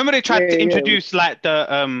 I remember they tried to introduce like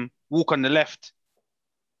the walk on the left.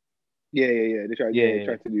 Yeah. They tried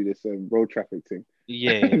to do this road traffic thing.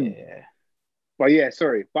 Yeah. But yeah,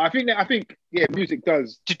 sorry. But I think music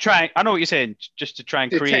does to try. I know what you're saying. Just to try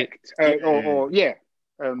and detect, create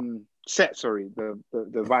set. Sorry, the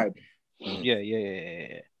vibe.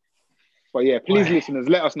 Yeah. But yeah, please, listeners,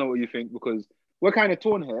 let us know what you think because we're kind of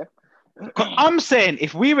torn here. I'm saying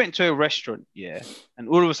if we went to a restaurant, and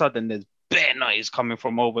all of a sudden there's bare noise coming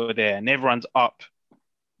from over there, and everyone's up,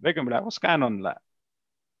 they're gonna be like, "What's going on?" Like,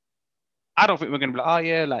 I don't think we're gonna be like, "Oh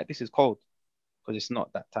yeah, like this is cold," because it's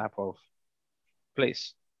not that type of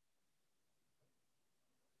place.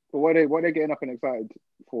 But what are they getting up and excited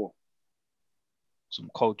for? Some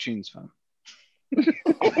cold tunes, fam.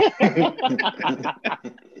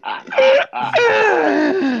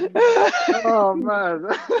 Oh man.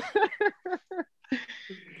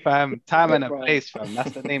 Fam, time and a place, fam.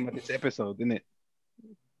 That's the name of this episode, isn't it?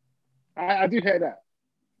 I do hear that.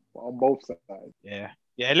 On both sides. Yeah.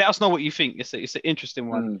 Let us know what you think. It's an interesting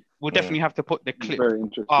one. We'll definitely have to put the clip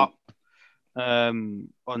up on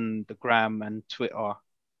the gram and Twitter.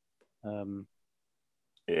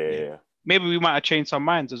 Maybe we might have changed some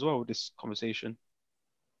minds as well with this conversation.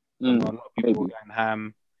 A lot of people going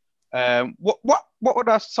ham. What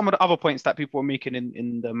are some of the other points that people were making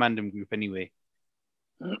in the Mandem group anyway?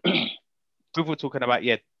 People were talking about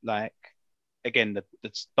like again the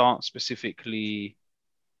stance specifically.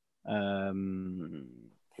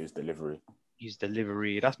 His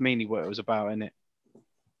delivery. That's mainly what it was about, isn't it?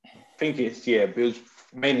 I think it was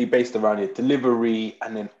mainly based around your delivery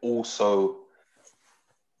and then also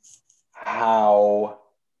how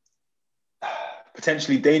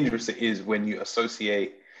potentially dangerous it is when you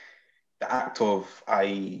associate the act of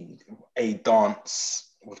a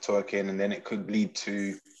dance with twerking, and then it could lead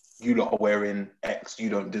to you lot are wearing X,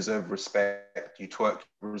 you don't deserve respect, you twerk,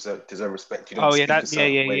 deserve respect, you don't speak a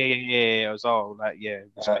certain way. It was all like,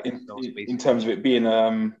 in terms of it being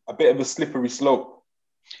a bit of a slippery slope.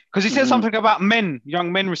 Because he said something about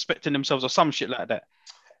young men respecting themselves or some shit like that.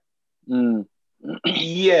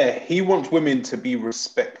 Yeah, he wants women to be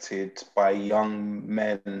respected by young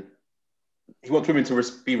men. He wants women to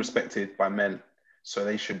be respected by men, so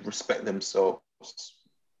they should respect themselves.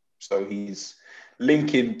 So he's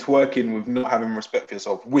linking twerking with not having respect for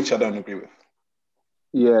yourself, which I don't agree with.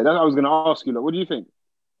 Yeah, that's what I was going to ask you. Like, what do you think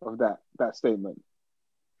of that statement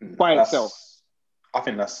by itself? I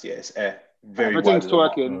think it's very wide.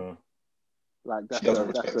 Twerking, like that's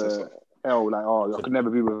a L. Like, I could never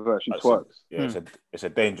be with her. She twerks. Yeah, it's a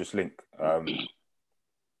dangerous link.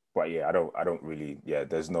 But yeah, I don't really. Yeah,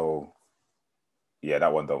 there's no. Yeah,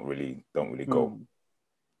 that one don't really go.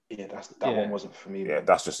 Yeah, that one wasn't for me. Yeah,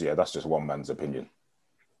 that's just one man's opinion.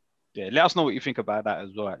 Yeah, let us know what you think about that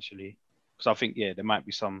as well, actually, because I think there might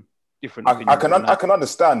be some different. I can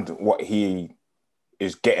understand what he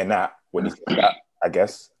is getting at when he says that, I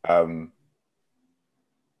guess.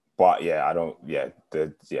 But yeah, I don't. Yeah,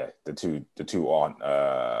 the two aren't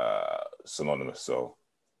synonymous. So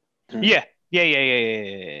yeah.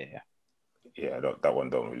 Yeah, that one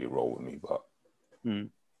don't really roll with me, but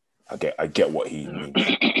I get what he means.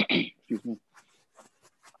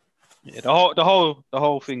 Yeah, the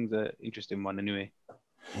whole thing's an interesting one anyway.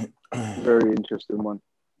 Very interesting one.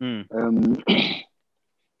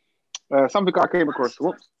 Something I came across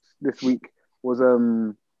this week was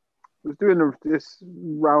doing this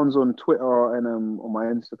rounds on Twitter and on my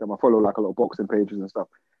Instagram. I follow like a lot of boxing pages and stuff.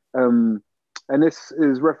 And this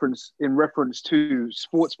is in reference to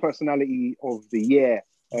sports personality of the year,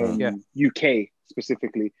 UK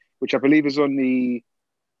specifically, which I believe is on the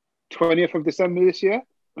 20th of December this year.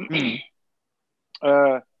 The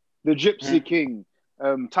Gypsy King,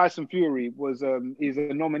 Tyson Fury is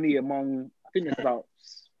a nominee among, I think it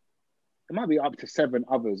might be up to 7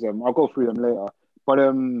 others. I'll go through them later. But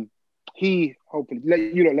he hopefully let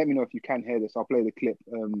me know if you can hear this. I'll play the clip.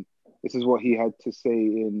 This is what he had to say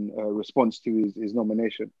in response to his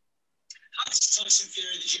nomination. That's Tyson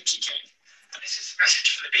Fury, the Gypsy King, and this is a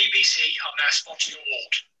message for the BBC on their Spotty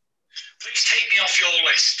Award. Please take me off your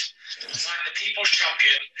list, as I'm the people's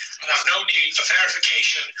champion and have no need for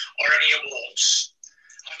verification or any awards.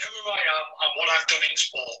 I know who I am and what I've done in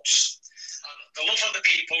sports. And the love of the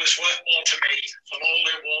people is worth more to me than all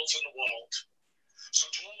the awards in the world. So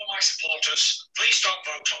to all of my supporters, please don't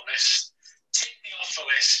vote on this. Take me off the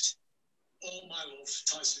list. All my love,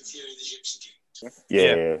 Tyson Fury, the Gypsy King.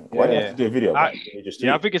 Yeah. Why do you have to do a video? I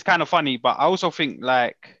think it's kind of funny, but I also think it's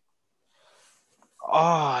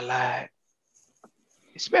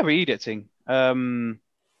a bit of an idiot thing.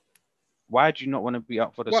 Why do you not want to be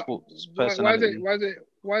up for the sports personality? Why is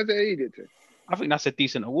it edited? I think that's a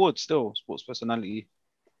decent award still, sports personality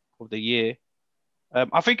of the year.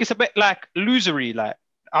 I think it's a bit like losery. Like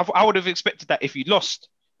I would have expected that if you lost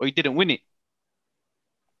or you didn't win it.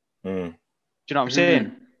 Do you know what I'm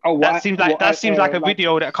saying? Oh, that seems like a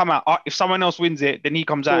video that come out. If someone else wins it, then he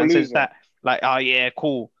comes out and says that, like, oh yeah,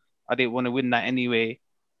 cool. I didn't want to win that anyway.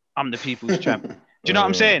 I'm the people's champ. Do you know what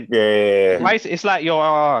I'm saying? Yeah. Right? It's like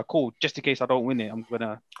you're cool. Just in case I don't win it, I'm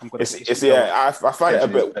gonna. I find it a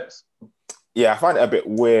bit. Yeah, I find it a bit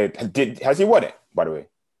weird. Has he won it, by the way?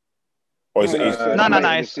 Or is it? No.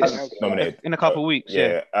 It's nominated in a couple of weeks.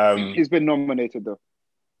 Yeah. He's been nominated though.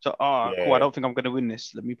 So, cool. I don't think I'm gonna win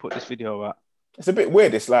this. Let me put this video out. It's a bit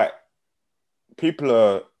weird. It's like people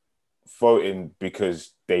are voting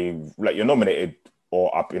because you're nominated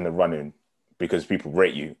or up in the running because people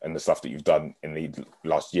rate you and the stuff that you've done in the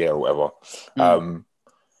last year or whatever.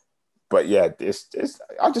 But yeah,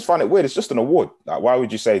 I just find it weird. It's just an award. Like, why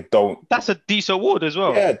would you say don't? That's a decent award as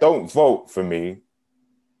well. Yeah, don't vote for me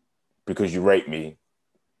because you rate me,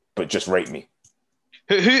 but just rate me.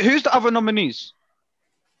 Who's the other nominees?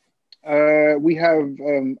 We have.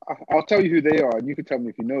 I'll tell you who they are, and you can tell me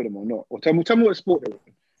if you know them or not. Or tell me what sport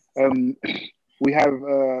they're in. We have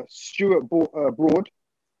Stuart Broad.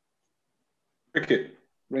 Cricket.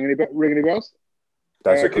 Ring any bells?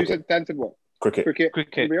 Who said Dan said what? Cricket.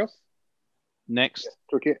 Anybody else? Next. Yes,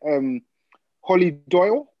 cricket. Holly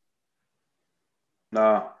Doyle.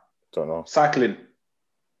 Nah. Don't know. Cycling.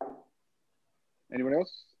 Anyone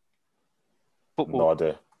else? Football. No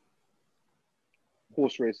idea.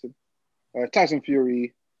 Horse racing. Tyson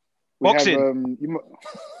Fury. Boxing.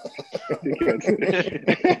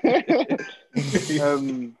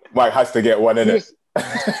 Mike has to get one in it.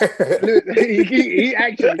 he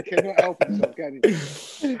actually cannot help himself, can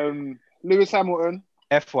he? Lewis Hamilton.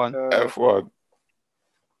 F1. F1.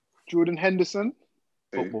 Jordan Henderson.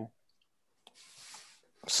 Football.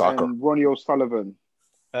 Soccer. And Ronnie O'Sullivan.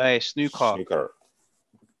 Hey, snooker.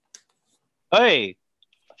 Hey.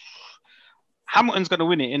 Hamilton's gonna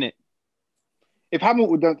win it, innit? If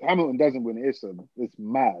Hamilton doesn't win it, it's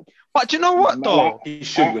mad. But do you know what though? He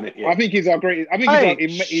should win it. Yeah. I think he's our greatest. I think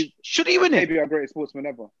he's should he win it? Maybe our greatest sportsman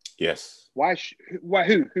ever. Yes. Why? Who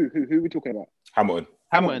are we talking about?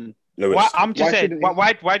 Hamilton. Lewis. I'm just saying.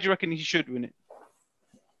 Why do you reckon he should win it?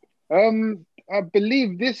 I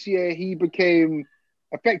believe this year he became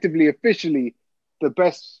officially the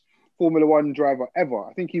best Formula One driver ever.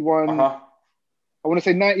 I think he won. I want to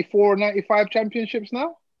say 94 or 95 championships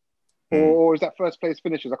now. Or is that first place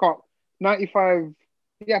finishes? I can't. 95.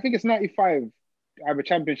 Yeah, I think it's 95 either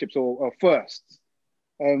championships or firsts.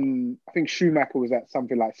 I think Schumacher was at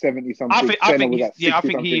something like 70 something. I think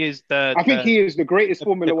he is the. I think he is the greatest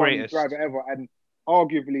Formula One driver ever, and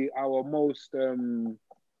arguably our most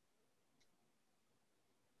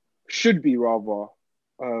should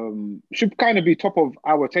kind of be top of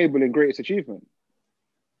our table in greatest achievement.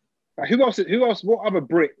 Like, who else? What other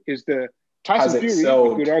Brit is the? Tyson Fury,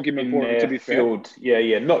 a good argument for him, to be field. Fair.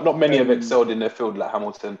 Yeah. Not many have excelled in their field like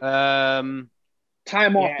Hamilton. Time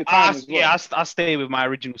after time as well. Yeah, I stay with my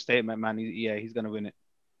original statement, man. He's going to win it.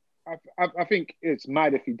 I think it's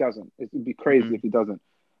mad if he doesn't. It would be crazy if he doesn't.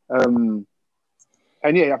 And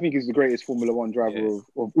yeah, I think he's the greatest Formula One driver of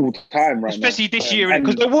all time right Especially now. this year,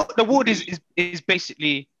 because the award is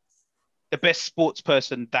basically the best sports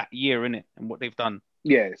person that year, innit? And what they've done.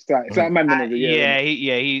 Yeah, it's that man of the year.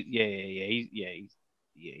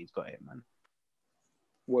 He's got it, man.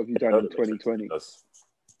 What have you done in 2020?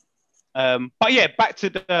 But yeah, back to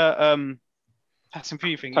the Tyson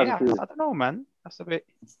Fury thing. I don't know, man. That's a bit.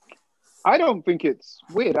 I don't think it's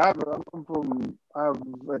weird. I have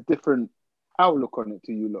a different outlook on it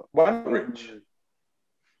to you lot. Why not, Rich?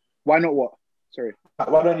 Why not what? Sorry.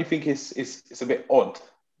 Why don't you think it's a bit odd?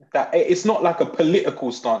 That it's not like a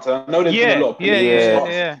political stance. I know there's been a lot of political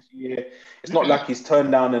stances. Yeah. It's not like he's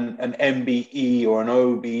turned down an MBE or an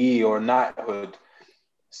OBE or a knighthood.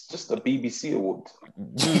 It's just a BBC award.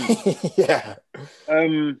 Yeah.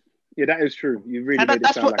 Yeah, that is true. You really made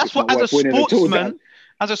that's what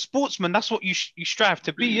as a sportsman, that's what you strive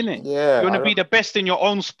to be, innit? Yeah. You want to be the best in your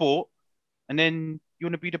own sport, and then you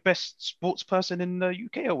want to be the best sports person in the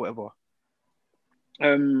UK or whatever.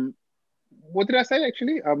 What did I say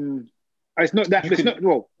actually? It's not that.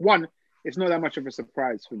 It's not that much of a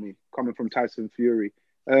surprise for me coming from Tyson Fury.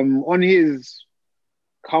 On his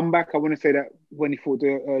comeback, I want to say that when he fought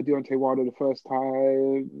Deontay Wilder the first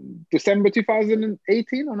time, December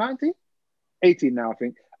 2018 or 19? 18 now, I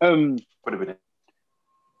think. Would have been it.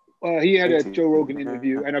 He had a Joe Rogan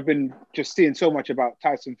interview, and I've been just seeing so much about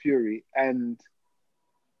Tyson Fury, and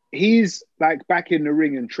he's like back in the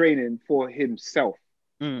ring and training for himself.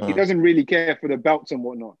 He doesn't really care for the belts and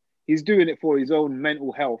whatnot. He's doing it for his own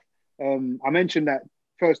mental health. I mentioned that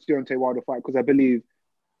first Deontay Wilder fight because I believe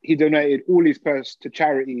he donated all his purse to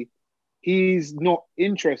charity. He's not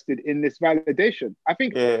interested in this validation. I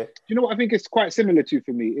think, you know what I think it's quite similar to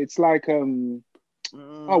for me? It's like,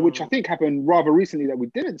 which I think happened rather recently that we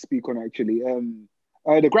didn't speak on actually,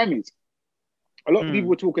 the Grammys. A lot of people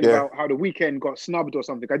were talking about how the weekend got snubbed or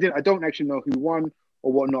something. I don't actually know who won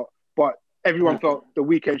or whatnot, but everyone felt the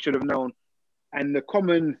weekend should have known. And the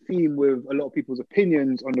common theme with a lot of people's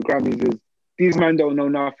opinions on the Grammys is these men don't know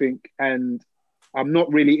nothing, and I'm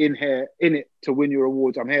not really in it to win your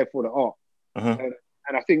awards. I'm here for the art.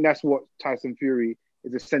 And I think that's what Tyson Fury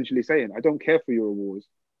is essentially saying. I don't care for your awards.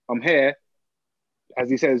 I'm here, as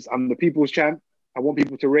he says, I'm the people's champ. I want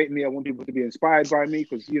people to rate me. I want people to be inspired by me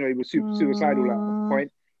because, you know, he was suicidal at that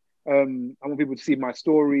point. I want people to see my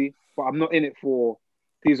story, but I'm not in it for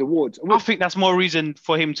these awards. I think that's more reason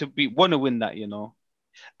for him to want to win that, you know.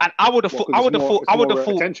 And I would have thought the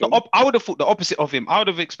opposite of him. I would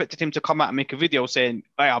have expected him to come out and make a video saying,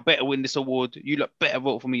 "Hey, I better win this award. You lot better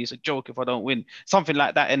vote for me. It's a joke if I don't win." Something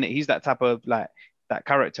like that, innit? He's that type of like that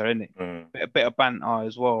character, innit? A bit of banter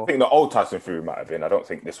as well. I think the old Tyson Fury might have been. I don't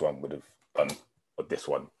think this one would have done this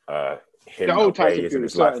one. Him the old Tyson in Fury,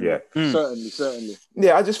 his life, certainly.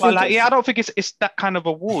 Yeah, I just think I don't think it's that kind of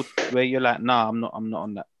award where you're like, nah, I'm not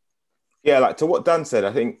on that. Yeah, like to what Dan said,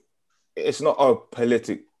 I think it's not a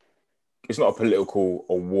political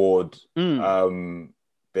award.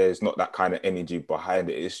 There's not that kind of energy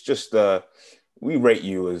behind it. It's just we rate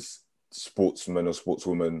you as sportsman or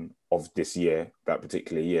sportswoman of this year, that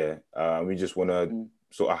particular year. We just want to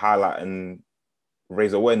sort of highlight and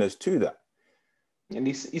raise awareness to that. And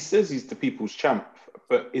he says he's the people's champ,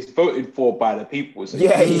 but it's voted for by the people. So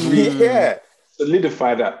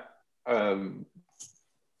solidify that.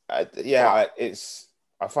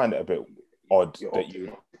 I find it a bit odd that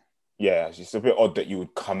you. Yeah, it's just a bit odd that you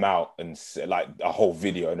would come out and say, like a whole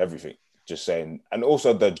video and everything, just saying, and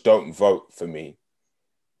also the "don't vote for me"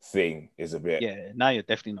 thing is a bit. Yeah, now you're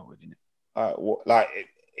definitely not winning it.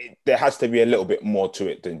 There has to be a little bit more to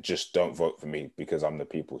it than just "don't vote for me" because I'm the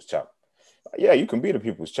people's champ. Yeah, you can be the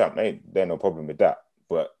people's champ. There's no problem with that.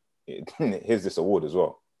 But here's this award as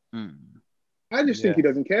well. I just think he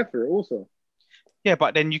doesn't care for it. Also. Yeah,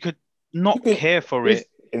 but then you could not care for it.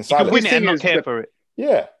 You could win it and not care for it.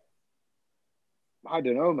 Yeah. I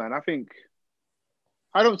don't know, man.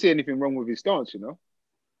 I don't see anything wrong with his stance, you know?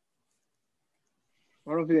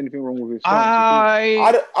 I don't see anything wrong with his stance.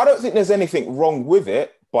 I don't think there's anything wrong with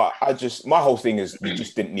it, but my whole thing is you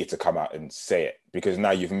just didn't need to come out and say it because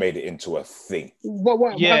now you've made it into a thing.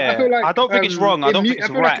 Yeah, I feel like, I don't think it's wrong. I don't think it's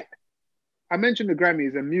right. Like, I mentioned the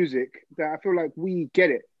Grammys and music, that I feel like we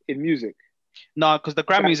get it in music. No, because the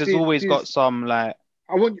Grammys has always got some like...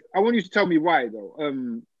 I want you to tell me why though.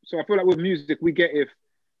 So I feel like with music, we get if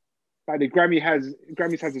like the Grammys has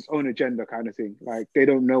its own agenda kind of thing. Like they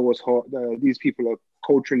don't know what's hot. These people are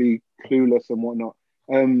culturally clueless and whatnot.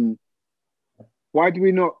 Why do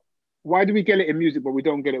we get it in music, but we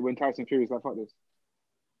don't get it when Tyson Fury is like, fuck this?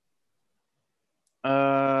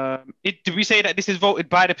 Did we say that this is voted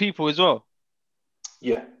by the people as well?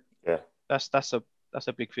 Yeah. That's a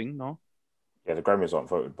big thing, no? Yeah, the Grammys aren't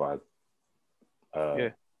voted by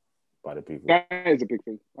by the people. That is a big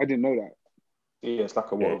thing. I didn't know that. Yeah, it's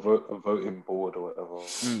like a voting board or whatever.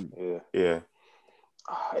 Yeah.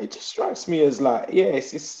 It just strikes me as like,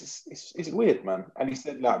 it's weird, man. And he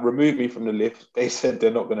said like, remove me from the list. They said they're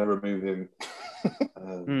not going to remove him.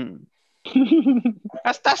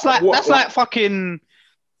 That's like fucking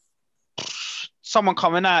someone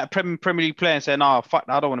coming out Premier League player and saying, "Oh fuck,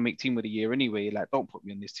 I don't want to make team of the year anyway. Like, don't put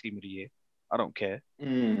me on this team of the year. I don't care."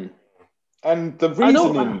 And the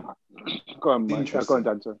reasoning, go on, Dan.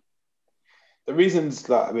 The reason's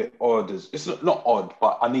like a bit odd. It's not odd,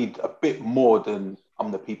 but I need a bit more than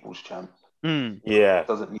I'm the people's champ. Yeah, it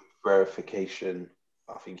doesn't need verification.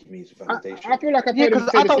 I think it means validation. I feel like I've heard him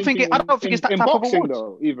say I don't think it's that in type boxing of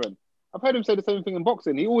though. Even I've heard him say the same thing in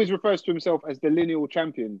boxing. He always refers to himself as the lineal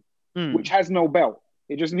champion, which has no belt.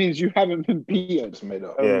 It just means you haven't been beaten It's made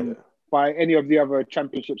up. by any of the other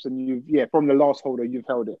championships, and from the last holder you've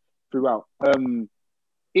held it throughout.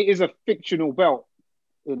 It is a fictional belt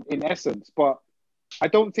in essence, but I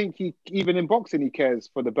don't think even in boxing he cares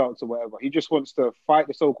for the belts or whatever. He just wants to fight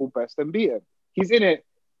the so-called best and beat him. He's in it.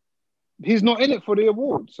 He's not in it for the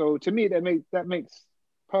award. So to me, that makes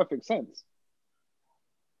perfect sense.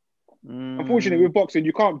 Unfortunately, with boxing,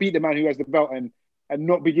 you can't beat the man who has the belt and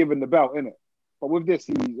not be given the belt, innit? But with this,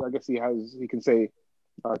 I guess he can say,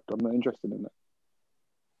 I'm not interested in that.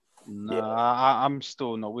 Nah, I'm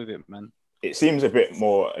still not with it, man. It seems a bit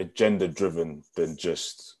more agenda driven than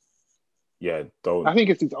just don't. I think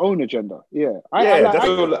it's its own agenda. Yeah.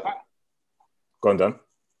 Definitely. Go on, Dan.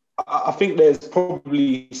 I think there's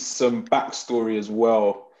probably some backstory as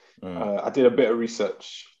well. I did a bit of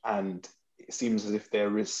research, and it seems as if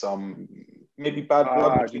there is some maybe bad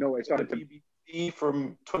blood. You know what? It started BBC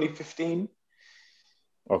from 2015.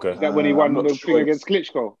 Okay. Is that when he won the sure thing against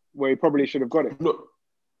Klitschko, where he probably should have got it?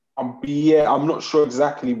 I'm not sure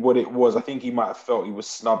exactly what it was. I think he might have felt he was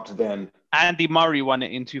snubbed then. Andy Murray won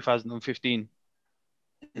it in 2015.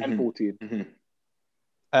 And 14.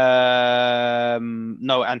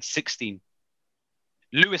 No, and 16.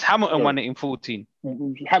 Lewis Hamilton won it in 14.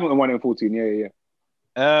 Hamilton won it in 14. Yeah.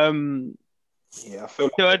 I feel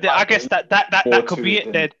I guess that could be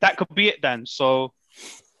it. Then that could be it. Then so,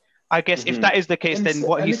 I guess if that is the case, then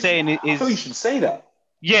what he's saying is. I feel you should say that.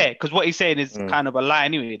 Yeah, because what he's saying is kind of a lie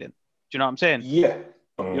anyway. Then do you know what I'm saying? Yeah,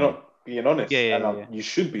 you're not being honest. Yeah. You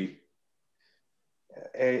should be.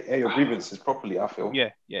 Air your grievances properly. I feel.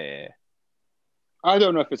 Yeah. I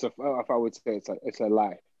don't know if if I would say it's a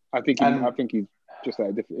lie. I think he's just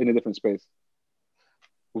in a different space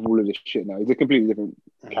with all of this shit now. He's a completely different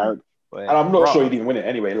character. And I'm not sure he didn't win it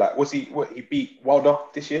anyway. Like, he beat Wilder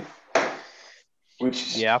this year?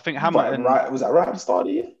 Which I think Hamilton. Was that right at the start of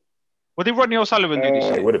the year? What did Rodney O'Sullivan do this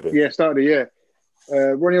year? It would have been. Yeah, start of the year.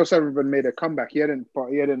 Ronnie O'Sullivan made a comeback. He hadn't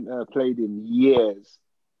played in years.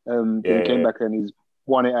 Then he came back and he's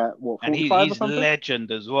won it at what? 45 and he's or something?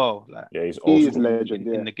 legend as well. Like, he's legend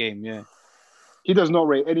in the game. Yeah. He does not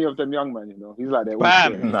rate any of them young men, He's like they're all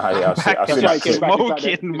Bam! shit. I've seen That's that. why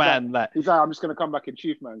Smoking, man. He's like, I'm just going to come back in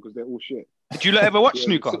chief, man, because they're all shit. Did you ever watch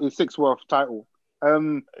snooker? His Sixth-worth title.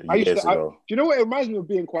 Do you know what it reminds me of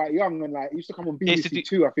being quite young and like it used to come on BBC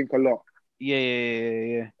Two, I think, a lot.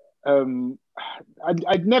 Yeah.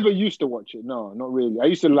 I'd never used to watch it. No, not really. I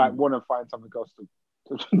used to want to find something else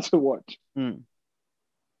to watch.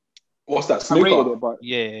 What's that? I rated Snooker? it, but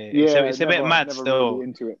it's a bit mad still. Really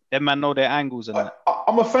into it. Them man know their angles and that.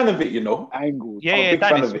 I'm a fan of it, Angles. Yeah,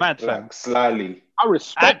 that is mad, fam. Like, slyly. I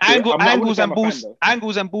respect it. Angles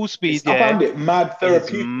and ball speed. I found it mad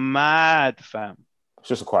therapeutic. It's mad, fam. It's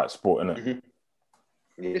just a quiet sport, isn't it?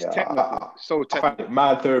 It's technical. So technical. I find it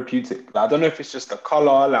mad therapeutic. Like, I don't know if it's just the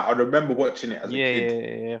color. Like, I remember watching it as a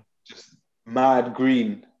kid. Yeah. Just mad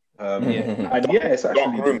green. And it's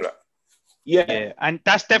actually Yeah, and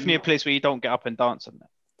that's definitely a place where you don't get up and dance on that.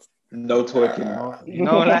 No twerking. You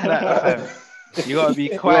know, like that. Fam. You gotta be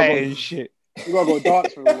quiet and shit. You gotta go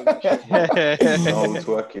dance for all of that shit. No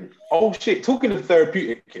twerking. Oh shit! Talking of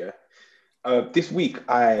therapeutic, this week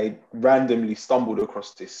I randomly stumbled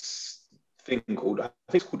across this thing called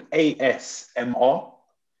ASMR.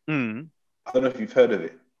 I don't know if you've heard of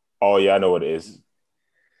it. Oh yeah, I know what it is.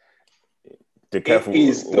 Be careful.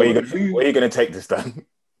 Where are you gonna take this, Dan?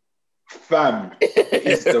 Fam,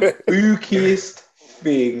 it's the spookiest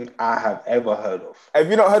thing I have ever heard of. Have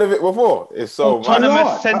you not heard of it before? It's so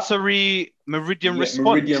autonomous sensory meridian response.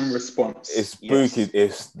 Meridian response. It's spooky.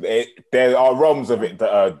 Yes. There are realms of it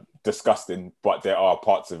that are disgusting, but there are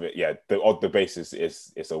parts of it. Yeah, the basis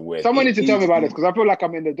is a weird. Someone needs to tell me about this because I feel like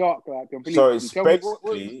I'm in the dark. Like completely. So it's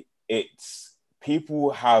basically it's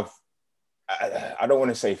people have. I don't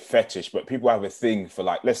want to say fetish, but people have a thing for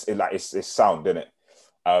it's sound, isn't it?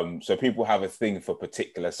 So people have a thing for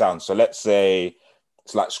particular sounds. So let's say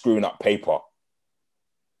it's like screwing up paper,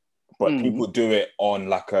 but people do it on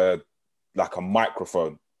like a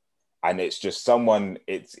microphone, and it's just someone.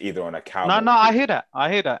 It's either on a camera. No, I hear that.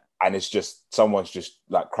 And it's just someone's just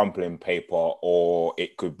like crumpling paper, or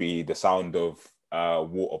it could be the sound of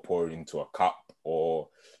water pouring into a cup, or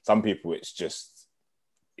some people it's just.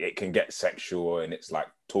 It can get sexual, and it's like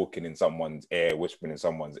talking in someone's ear, whispering in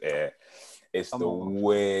someone's ear. It's the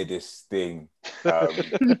weirdest thing.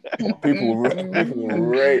 People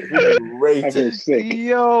rate it.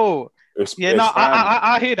 Yo,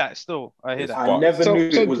 I hear that still. I hear that. I never knew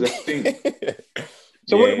it was a thing.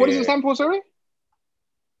 So what does it stand for? Sorry.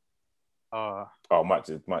 Might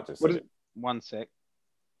just. What is it? One sec.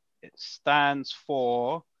 It stands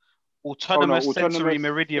for autonomous sensory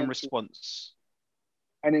meridian response.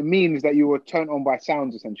 And it means that you were turned on by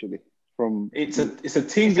sounds, essentially. It's a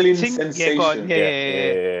tingling sensation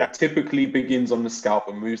Yeah. that typically begins on the scalp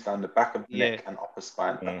and moves down the back of the neck and upper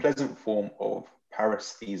spine. A pleasant form of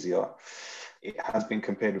paresthesia. It has been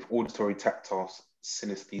compared with auditory tactile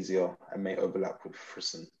synesthesia and may overlap with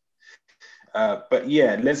frisson. But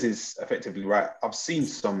yeah, Les is effectively right. I've seen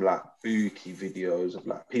some like spooky videos of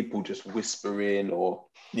like people just whispering, or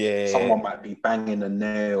someone might be banging a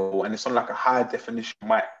nail, and it's on like a high definition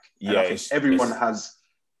mic. And I think everyone has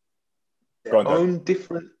their own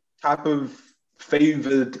different type of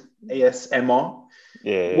favored ASMR.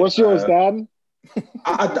 Yeah. What's yours, Dan?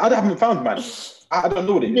 I haven't found, man. I don't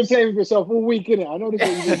know what it You've been is. playing with yourself all week, innit? I know this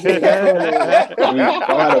what you've been doing.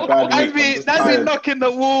 I've had a bad week. That's been knocking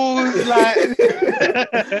the walls,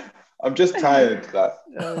 like. I'm just tired, like.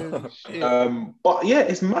 Shit. But yeah,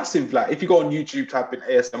 it's massive. Like, if you go on YouTube, type in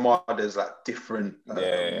ASMR, there's like different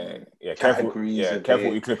categories. Careful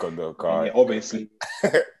what you click on though, car. Yeah, obviously,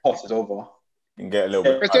 pass it over. You can get a little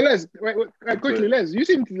bit. So Les, wait, quickly, Les, you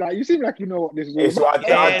seem like you know what this is all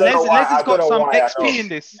about. Les has got some XP in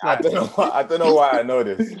this. I don't know why I know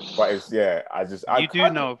this, but it's you do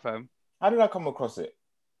know, fam. How did I come across it?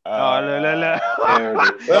 That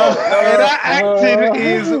acting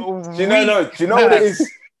is. Do you know what it is?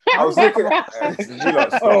 I was looking at.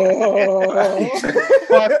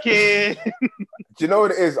 Fucking. Do you know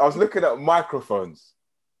what it is? I was looking at microphones.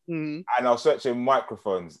 Mm. And I was searching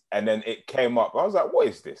microphones, and then it came up. I was like, "What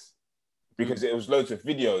is this?" Because it was loads of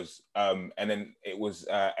videos, and then it was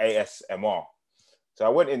ASMR. So I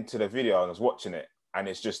went into the video and I was watching it, and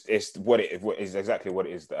it's exactly what it is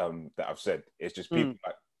that I've said. It's just people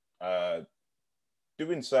like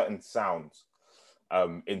doing certain sounds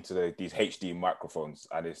into these HD microphones,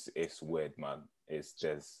 and it's weird, man. It's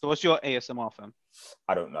just. So what's your ASMR, fam?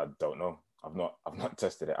 I don't know. I've not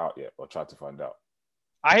tested it out yet or tried to find out.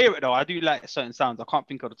 I hear it though. I do like certain sounds. I can't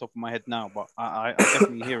think of the top of my head now, but I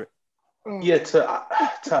definitely hear it. Yeah,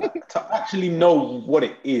 to actually know what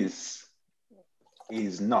it is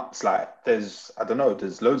nuts. Like, there's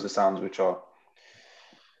loads of sounds which are,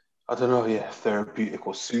 therapeutic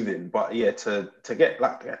or soothing. But yeah, to get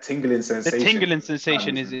like a tingling sensation. The tingling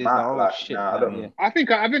sensation is like, shit. I don't know. I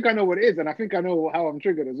think I know what it is, and I think I know how I'm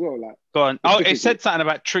triggered as well. Like, go on. Oh, it said something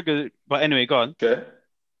about trigger, but anyway, go on. Okay.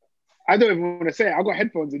 I don't even want to say it. I've got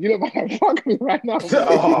headphones and you look like fuck me right now. Go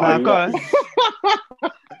on.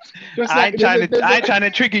 I ain't trying to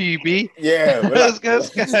trigger you, B. Yeah. Let's go.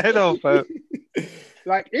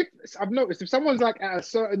 Like, if I've noticed, if someone's like at a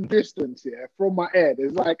certain distance, from my ear,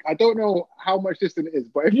 there's like, I don't know how much distance it is,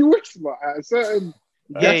 but if you whisper at a certain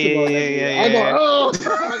decibel, I go, oh, you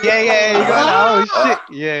got oh shit,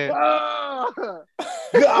 God.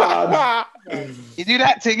 You do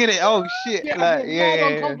that thing, innit? Oh shit,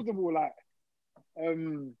 uncomfortable. Like, I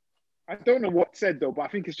don't know what said though, but I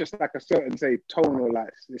think it's just like a certain tone or like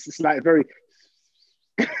it's just like very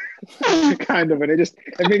kind of, and it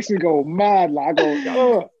makes me go mad. Like I go,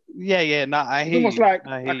 oh. I hear. It's almost like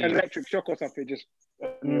an electric shock or something. Just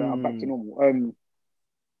I'm back to normal.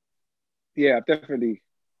 I've definitely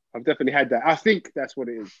had that. I think that's what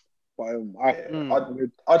it is. But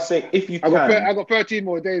I'd say if you can. I got 13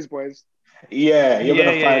 more days, boys. Yeah, you're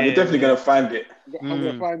definitely gonna find it. I'm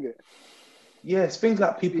gonna find it. Yeah, it's things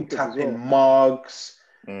like people tapping mugs.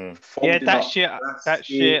 Yeah, that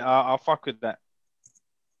shit. I'll fuck with that.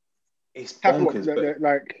 It's bonkers,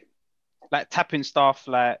 like tapping stuff.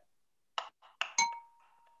 Like,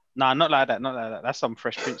 nah, not like that. That's some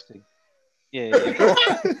Fresh Prince thing. Yeah.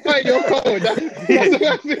 Wait, you're cold. That's the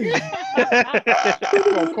first thing.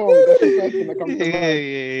 You're cold. That's the first thing that comes to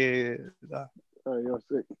mind. Yeah. Oh, you're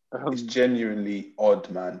sick. It's genuinely odd,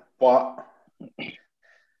 man. But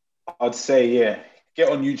I'd say, get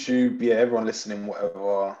on YouTube. Yeah, everyone listening,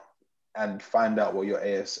 whatever, and find out what your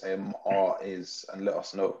ASMR is and let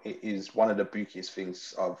us know. It is one of the bookiest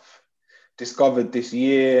things I've discovered this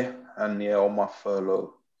year, and on my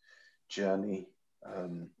furlough journey.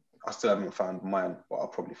 I still haven't found mine, but I'll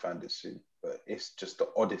probably find it soon. But it's just the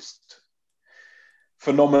oddest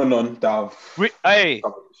phenomenon that I've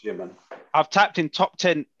discovered this year, man. I've tapped in top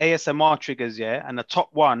 10 ASMR triggers, and the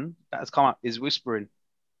top one that has come up is whispering.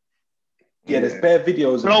 Yeah, there's bare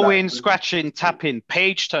videos. Blowing, scratching, tapping,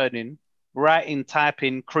 page turning, writing,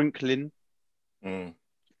 typing, crinkling. Yeah,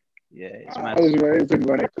 it's mad. I was thinking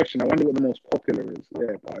about that question. I wonder what the most popular is.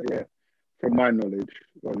 Yeah, but from my knowledge,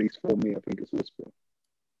 or at least for me, I think it's whispering.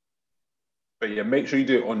 But yeah, make sure you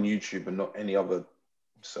do it on YouTube and not any other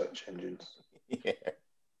search engines. Yeah,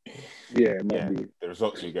 it might be. The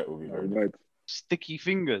results you get will be very good. Sticky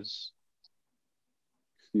fingers.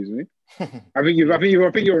 Excuse me. I think you're in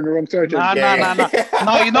the wrong search. No.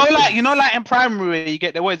 No, you know, like in primary where you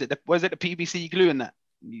get the was it the PVC glue in that.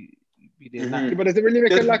 You did that. But does it really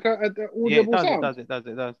make it like an audible sound? It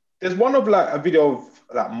does. There's one of like a video of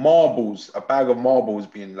like marbles, a bag of marbles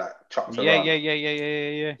being like chucked around.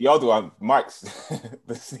 Yeah. The other one, Mike's,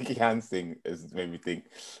 the sticky hands thing has made me think.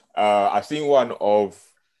 I've seen one of,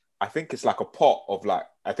 I think it's like a pot of like,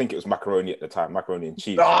 I think it was macaroni at the time, macaroni and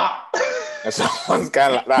cheese. And someone's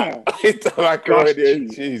kind of like that. It's macaroni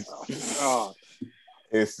and cheese. Oh.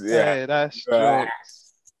 It's, Hey, that's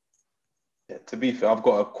jokes. Yeah, to be fair, I've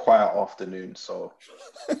got a quiet afternoon, so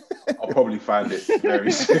I'll probably find it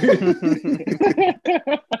very soon.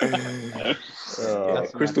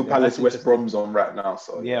 Crystal Palace, West Brom's on right now,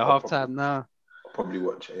 so yeah, half time now. I'll probably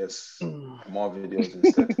watch it. Yes, more videos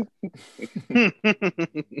instead.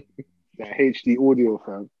 That HD audio,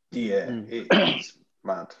 fam. Yeah, it's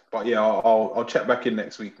mad. But yeah, I'll check back in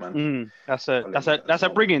next week, man. That's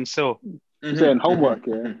a bring-in still. Saying homework,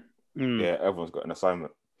 yeah. Yeah, everyone's got an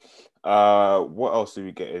assignment. What else are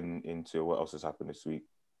we getting into? What else has happened this week?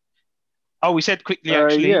 Oh, we said quickly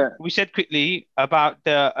We said quickly about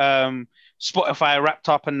the Spotify wrapped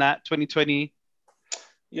up and that 2020.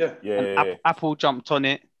 Yeah. Apple jumped on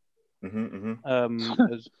it.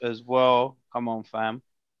 Mm-hmm. As well. Come on, fam.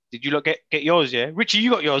 Did you get yours? Yeah, Richie, you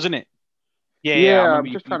got yours, isn't it? Yeah.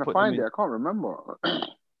 I'm just trying to find it. I can't remember.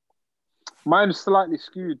 Mine's slightly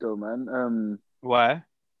skewed though, man. Why?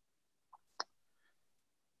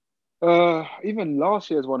 Even last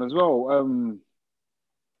year's one as well.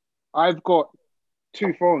 I've got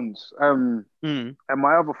two phones. And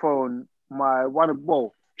my other phone,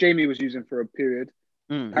 Jamie was using for a period.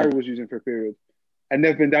 Harry was using for a period. And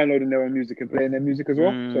they've been downloading their own music and playing their music as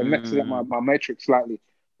well. So it messes up my metrics slightly.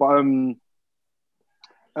 But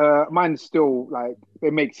mine's still like,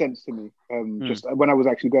 it makes sense to me. Just when I was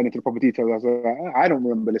actually going into the proper details, I was like, I don't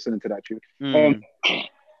remember listening to that tune.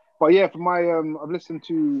 But yeah, for my I've listened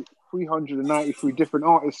to 393 different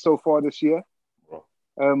artists so far this year.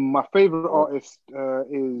 My favorite artist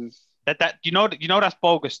is that you know that's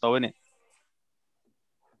bogus though, isn't it?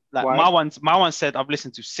 Like Why? my one said I've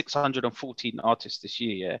listened to 614 artists this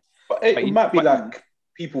year, yeah. But it might be like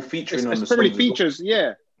people featuring on the probably songs. features,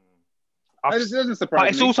 yeah. That doesn't surprise me.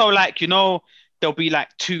 But it's also like, there'll be like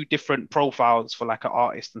two different profiles for like an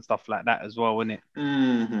artist and stuff like that as well, isn't it?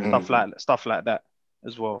 Stuff like that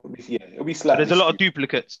as well. It'll be slightly. There's a lot of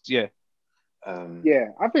duplicates, yeah. Yeah,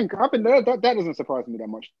 I think that doesn't surprise me that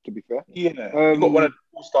much, to be fair. Yeah, you got one of the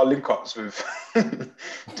all-star link-ups with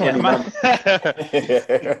Tony man.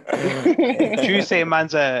 Tuesday,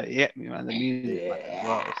 man's a music.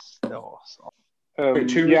 Yeah.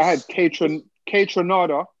 I had K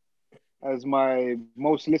Tronada as my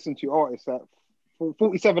most listened to artist at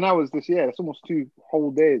 47 hours this year. That's almost 2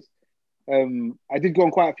 whole days. I did go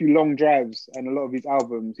on quite a few long drives and a lot of his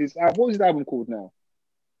albums. What was his album called now?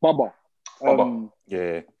 Baba.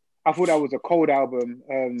 Yeah. I thought that was a cold album.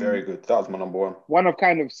 Very good. That was my number one. One I've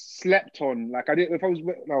kind of slept on. Like I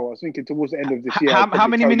was thinking towards the end of this year. How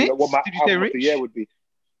many minutes what my did you say, Rich? The year would be.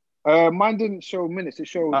 Mine didn't show minutes. It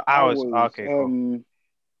showed hours. hours. Okay, cool.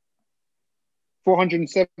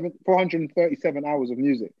 437 hours of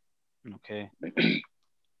music. Okay.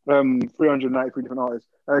 393 different artists.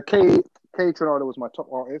 K Tronada was my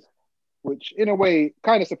top artist, which in a way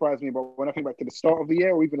kind of surprised me. But when I think back to the start of the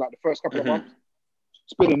year, or even like the first couple of months,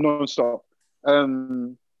 spinning non-stop.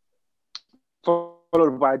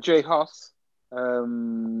 Followed by Jay Huss. I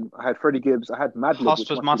had Freddie Gibbs. I had Madlib. Huss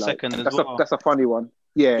was my second as well. That's a funny one.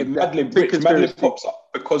 Yeah, Madlib pops up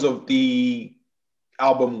because of the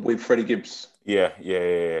album with Freddie Gibbs.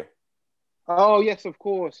 Yeah. Oh yes, of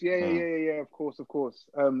course. Yeah. Of course.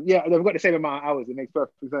 Yeah, they've got the same amount of hours. It makes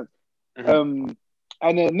perfect sense. And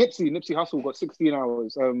Nipsey Hussle got 16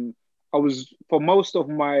 hours. I was for a lot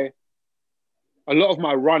of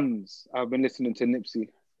my runs. I've been listening to Nipsey.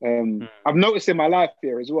 I've noticed in my life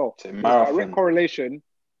here as well. A direct correlation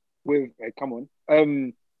with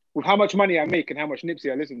with how much money I make and how much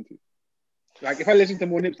Nipsey I listen to. Like if I listen to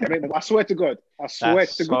more Nipsey, I make more. I swear to God. That's so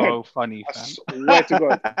funny. I swear to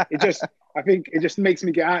God. I think it just makes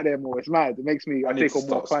me get out there more. It's mad. It makes me. I take on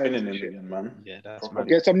more clients and shit, man. Yeah, that's mad.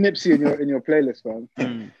 Get some Nipsey in your playlist, man.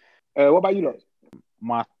 What about you lot?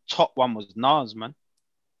 My top one was Nas, man.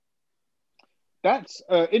 That's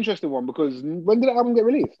an interesting one because when did the album get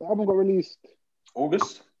released? The album got released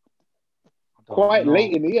August. Quite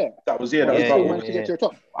late in the year. That was to get to the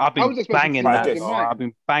top. I've been banging that. I've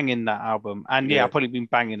been banging that album, and I've probably been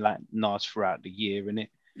banging like Nas throughout the year, innit?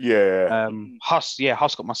 Yeah. Huss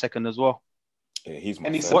got my second as well. Yeah, he's my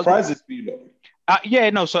Any surprises for you lot?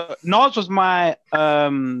 So Nas was my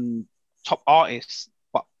top artist,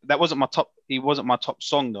 but that wasn't my top. He wasn't my top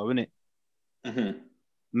song though, innit? Mm-hmm.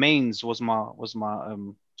 Mains was my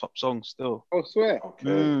top song still. Oh, swear.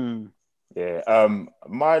 Okay. Yeah,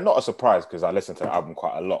 not a surprise because I listened to the album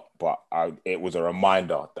quite a lot, but it was a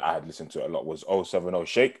reminder that I had listened to it a lot was 070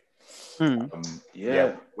 Shake.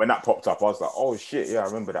 Yeah, when that popped up, I was like, oh shit, yeah, I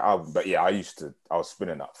remember the album. But yeah, I was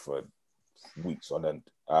spinning that for weeks on end.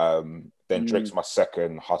 Then Drake's my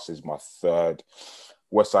second, Huss is my third,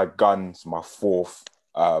 Westside Gunn's my fourth,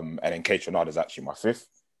 and then K Tronada's actually my fifth.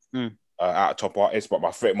 out of top artists, but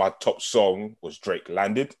my top song was Drake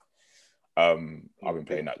Landed. I've been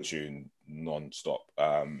playing that tune non-stop.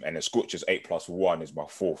 And then Scorch's 8+1 is my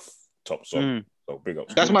fourth top song. So big up.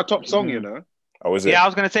 That's my top song, you know. Oh, is it? Yeah, I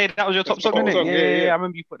was gonna say that was your top song, top isn't song, it? yeah. I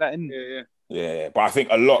remember you put that in. Yeah. But I think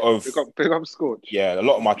a lot of Pick up Scorch. Yeah, a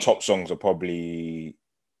lot of my top songs are probably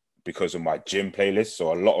because of my gym playlist.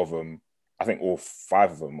 So a lot of them, I think all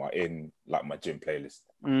 5 of them are in like my gym playlist.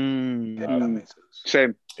 That makes sense.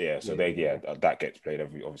 Same. Yeah, so that gets played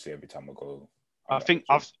every time I go. I think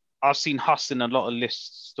I've seen Huss in a lot of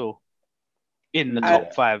lists still in the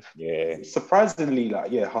top 5. Yeah, surprisingly,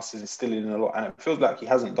 like Huss is still in a lot, and it feels like he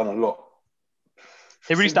hasn't done a lot.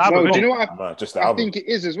 They released the album. No, do you know what? No, just the I album. think it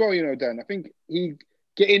is as well. You know, Dan. I think he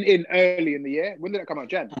getting in early in the year. When did that come out?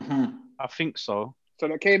 Jan. I think so. So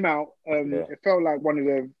that came out. It felt like one of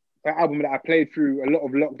the album that I played through a lot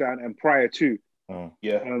of lockdown and prior to.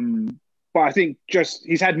 But I think just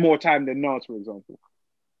he's had more time than Nas, for example.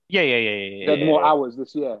 Yeah. He had more hours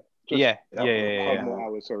this year. Yeah. More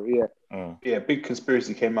hours. Sorry. Yeah, Big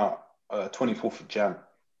Conspiracy came out 24th of Jan.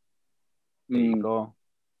 There you go.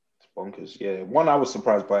 It's bonkers. Yeah, one I was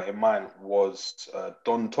surprised by in mine was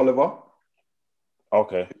Don Toliver.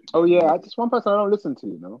 Okay. Oh yeah, that's one person I don't listen to.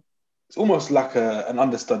 You know, it's almost like an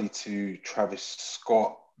understudy to Travis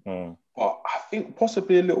Scott, but I think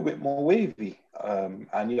possibly a little bit more wavy. And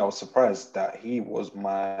I was surprised that he was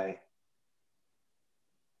my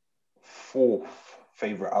 4th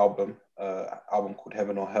favorite album called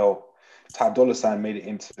Heaven or Hell. Ty Dolla $ign made it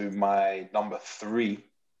into my number 3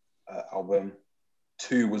 album.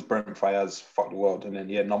 2 was Brent Faiyaz, Fuck the World, and then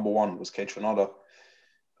number 1 was K Tronada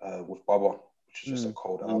with Baba, which is just a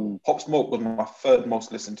cold album. Pop Smoke was my 3rd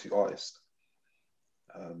most listened to artist.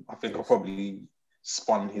 I think I probably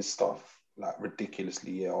spun his stuff like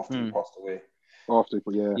ridiculously after he passed away.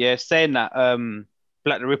 Saying that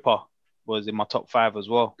Black the Ripper was in my top 5 as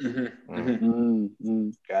well. Going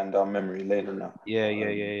down memory lane and that.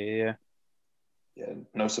 Yeah. Yeah,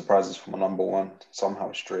 no surprises for my number 1. Somehow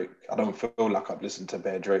it's Drake. I don't feel like I've listened to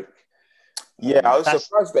Bear Drake. Yeah, I was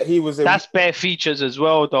surprised that he was in. That's bare features as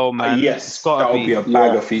well, though, man. Yes, that would be a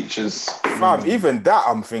bag of features. Fam, even that,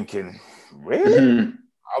 I'm thinking, really?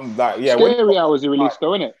 I'm like, Scary Hours he released,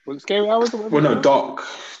 though, innit? Was it Scary Hours? Well, no, Dark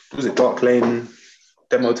Lane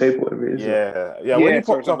demo tape, whatever it is. Yeah. When he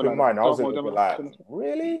popped up in mine, I was a little bit like,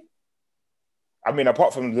 really? I mean,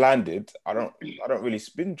 apart from Landed, I don't really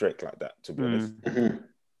spin Drake like that, to be honest.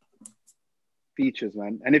 Features,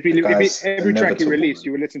 man. And if every track he released,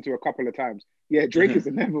 you would listen to a couple of times. Yeah, Drake is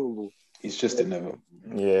inevitable. He's just inevitable.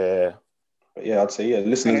 Yeah. But yeah, I'd say,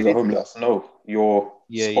 listeners at home, let us know your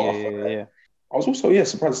Spotify. Yeah. I was also,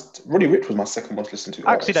 surprised. Roddy Ricch was my 2nd most listened to.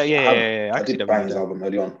 I see that, I did bang his album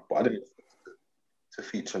early on, but I didn't to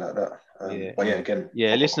feature like that. But again.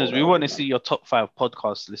 Yeah, listeners, we want to see your top 5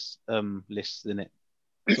 podcast lists, in it.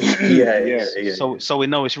 Yeah. So we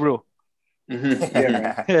know it's real. Yeah,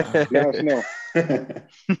 man. Let us know.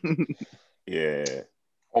 Yeah.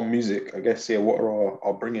 On music, I guess. Yeah. What are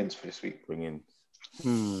our bring-ins for this week? Bring-ins.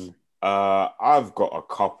 I've got a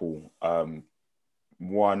couple. I've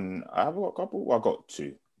got a couple. Well, I got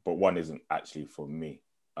 2, but one isn't actually for me.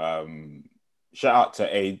 Shout out to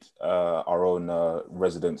Aid, our own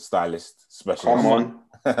resident stylist specialist.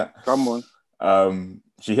 Come on.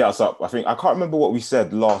 She hit us up. I can't remember what we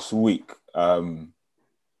said last week.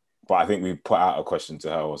 But I think we put out a question to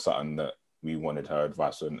her or something that we wanted her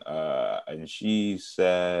advice on. And she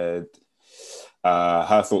said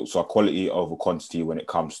her thoughts are quality over quantity when it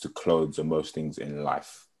comes to clothes and most things in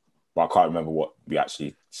life. But I can't remember what we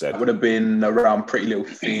actually said. It would have been around Pretty Little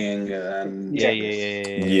Thing and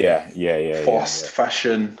fast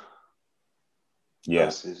fashion. Yeah.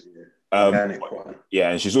 Versus,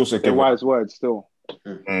 and she's also given wise words still.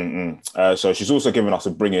 So she's also given us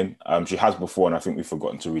a bring-in. She has before, and I think we've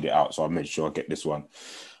forgotten to read it out, so I'll make sure I get this one.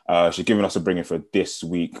 She's given us a bring-in for this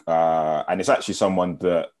week, and it's actually someone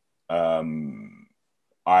that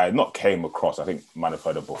I not came across. I think might have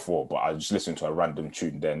heard of before, but I just listened to a random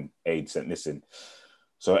tune. Then Aid sent this in.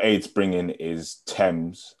 So Aid's bring-in is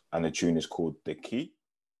Thames, and the tune is called The Key.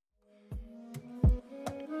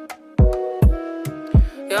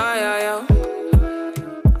 Yeah.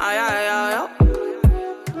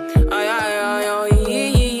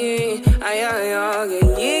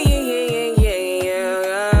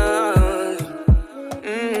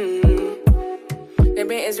 The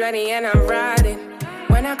beat is ready and I'm riding.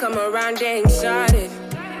 When I come around, they excited.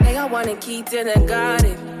 They all want a key to the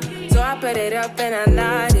garden. So I put it up and I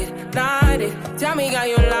light it. Tell me how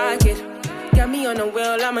you like it. Got me on the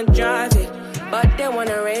wheel, I'ma drive it. But they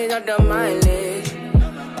wanna raise up the mileage.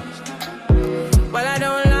 Well, I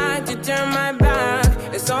don't like to turn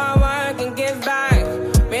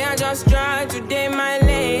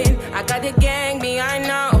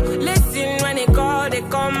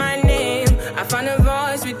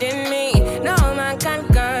within me. No man can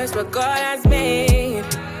curse what God has made.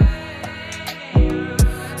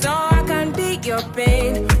 So I can beat your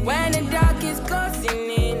pain when the dark is closing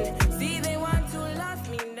in. See, they want to lock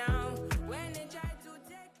me down when they try to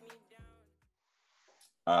take me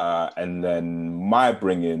down. And then my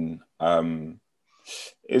bringing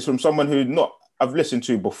is from someone who I've listened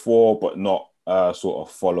to before, but not sort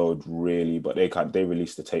of followed really. But they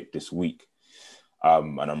released the tape this week,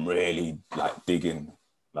 and I'm really like digging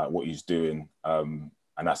like what he's doing. And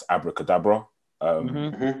that's Abracadabra.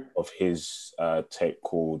 Of his tape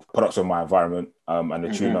called Products of My Environment, and the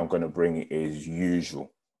tune I'm going to bring is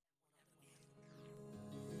Usual.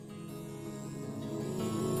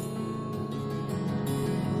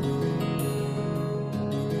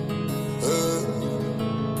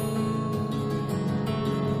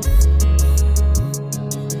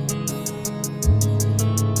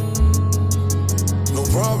 No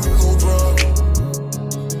problem.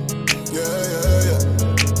 Yeah.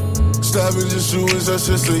 Stabbing and shootings, that's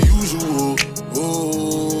just the usual.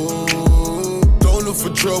 Oh, don't look for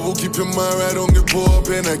trouble, keep your mind right, don't get pulled up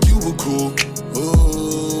in that cubicle.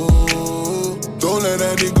 Oh, don't let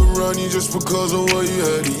that nigga run you just because of what you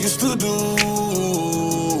had he used to do.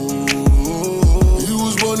 You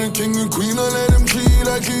was born a king and queen, I let him treat you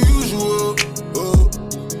like the usual.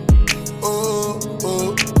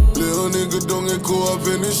 Little nigga don't get caught up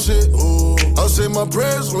in this shit. I'll say my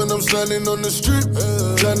prayers when I'm standing on the street.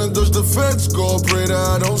 Tryna dodge the feds, go pray that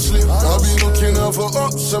I don't sleep. I'll be looking out for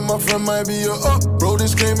ups, and my friend might be a up. Bro,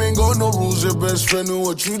 this game ain't got no rules, your best friend knew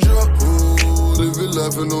what you drop. Live your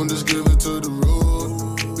life and don't just give it to the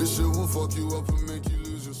road. This shit will fuck you up and make you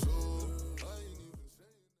lose your soul.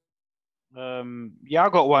 Yeah, I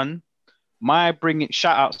got one. My bringing,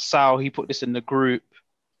 shout out Sal, he put this in the group.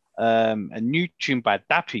 A new tune by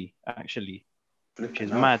Dappy, actually. Which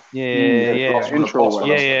is mad. Yeah. Intro.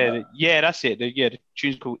 Yeah, that's it. The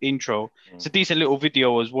tune's called Intro. It's a decent little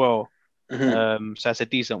video as well. So that's a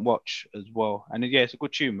decent watch as well. And yeah, it's a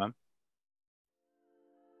good tune, man.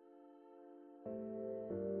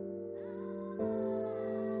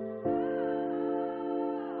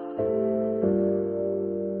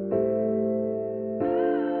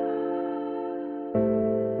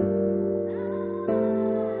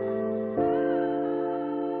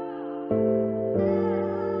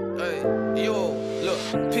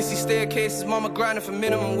 Pissy staircases, mama grinding for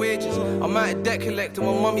minimum wages. I'm out of debt collector,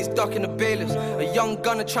 my mummy's ducking the bailiffs. A young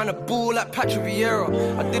gunner trying to bull like Patrick Vieira.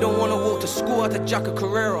 I didn't want to walk to school out to Jacka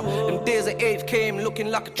Carrera. Them days at 8th came looking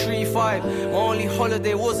like a 3-5. My only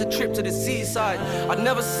holiday was a trip to the seaside. I'd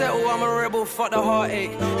never settle, I'm a rebel, fuck the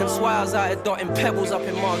heartache. Hence why I was out here dotting pebbles up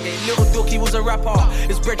in Margate. Little Dookie was a rapper,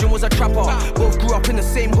 his brethren was a trapper. Both grew up in the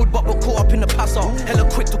same hood but were caught up in the passer. Hella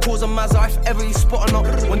quick to cause a mazza if ever he spotting up.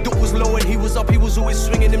 When Duke was low and he was up, he was always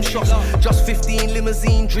swinging them shots. Just 15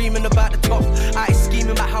 limousine, dreaming about the top. I ain't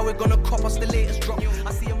scheming about how we're gonna cop us the latest drop.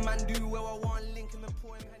 I see a man do where I want, link him and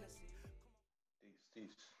pour him Hennessy.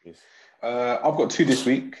 I've got two this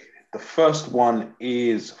week. The first one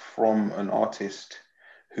is from an artist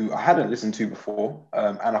who I hadn't listened to before,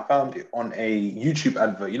 and I found it on a YouTube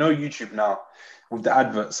advert. You know, YouTube now, with the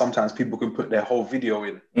advert, sometimes people can put their whole video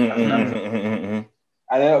in.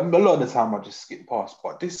 And a lot of the time I just skip past.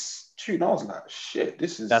 But this tune, I was like, shit,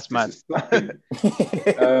 that's mad.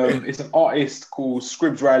 It's an artist called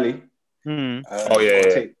Scribs Riley.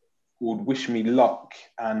 Called Wish Me Luck.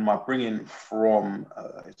 And my bringing from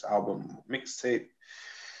its album mixtape,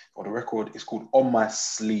 or the record, is called On My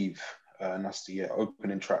Sleeve. And that's the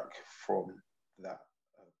opening track from that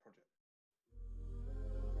project.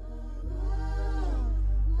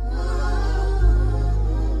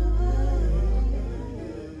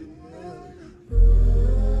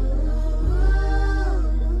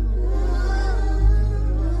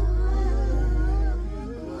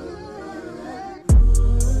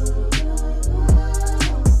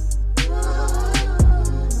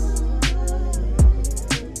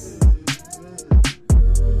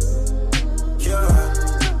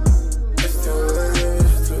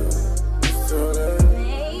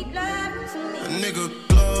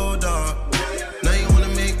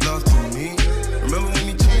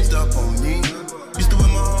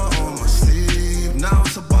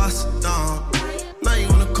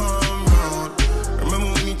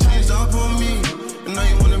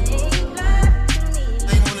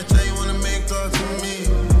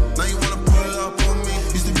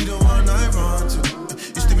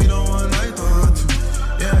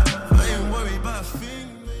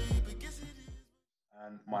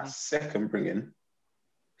 Second bringing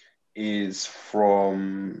is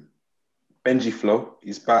from Benji Flow.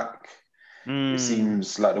 He's back. It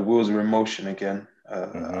seems like the wheels are in motion again.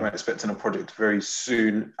 I'm expecting a project very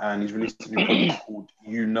soon, and he's released a new project called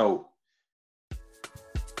You Know.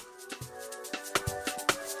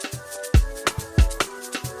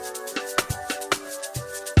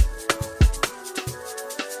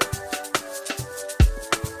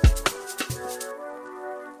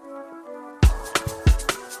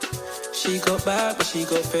 She got back, but she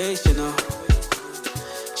got face, you know.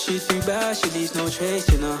 She too bad, she leaves no trace,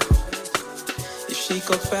 you know. If she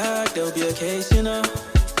got back, there'll be a case, you know.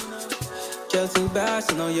 Girl too bad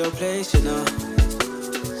to know your place, you know.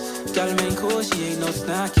 Gal main course, she ain't no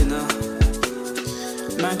snack, you know.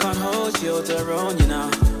 Man can't hold, she holds her own, you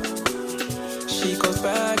know. She goes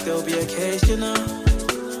back, there'll be a case, you know.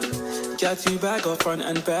 Gal too bad, go front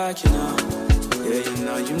and back, you know. Yeah,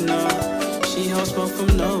 you know. She holds smoke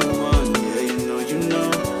from no one. Yeah, you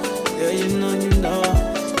know. Yeah, you know.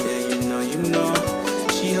 Yeah, you know.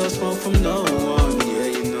 She holds smoke from no one. Yeah,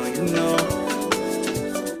 you know.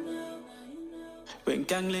 When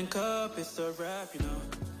gang link up, it's a rap, you know.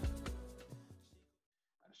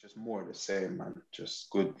 It's just more of the same, man. Just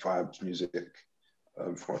good vibes, music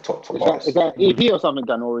from a top to bottom. Is that EP or something,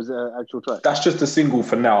 Dan, or is it an actual track? That's just a single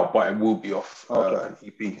for now, but it will be off an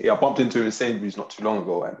EP. Yeah, I bumped into him in Sainsbury's not too long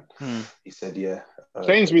ago, and he said, yeah.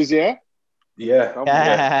 Sainsbury's, yeah?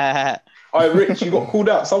 Yeah. All right, Rich, you got called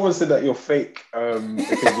out. Someone said that you're fake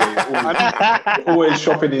because you're always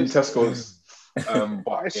shopping in Tesco's.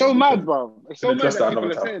 But it's so mad, bro. It's so mad that people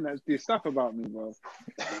are saying that this stuff about me, bro.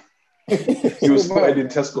 You were spotted in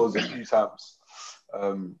Tesco's a few times.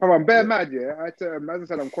 I'm bare mad, yeah. I had to, as I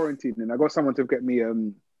said, I'm quarantining. I got someone to get me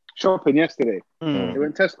shopping yesterday. They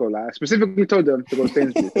went Tesco. Like, I specifically told them to go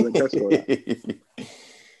Sainsbury's. They went Tesco. Like.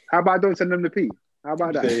 How about I don't send them the P? How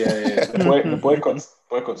about that? Yeah. The boycott's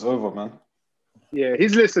over, man. Yeah,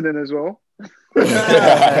 he's listening as well. You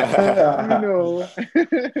know.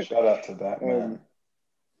 Shout out to that, man.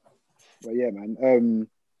 But yeah, man.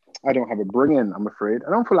 I don't have a bring-in, I'm afraid.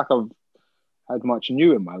 I don't feel like I've had much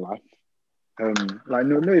new in my life. Like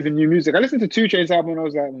not even new music. I listened to 2 Chainz album and I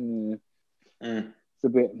was like, it's a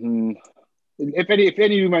bit. If any of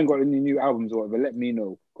you man got any new albums or whatever, let me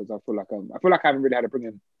know, because I feel like I haven't really had a bring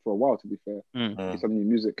in for a while. To be fair, some new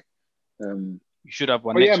music. You should have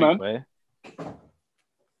one next week, man.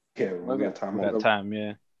 Yeah, we'll get time. That time,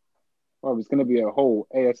 yeah. Well, it's gonna be a whole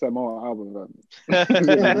ASMR album.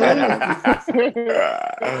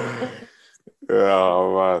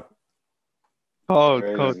 Oh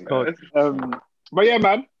man. Cold. But yeah,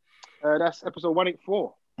 man, that's episode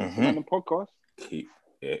 184 of the podcast. Keep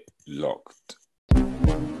it locked.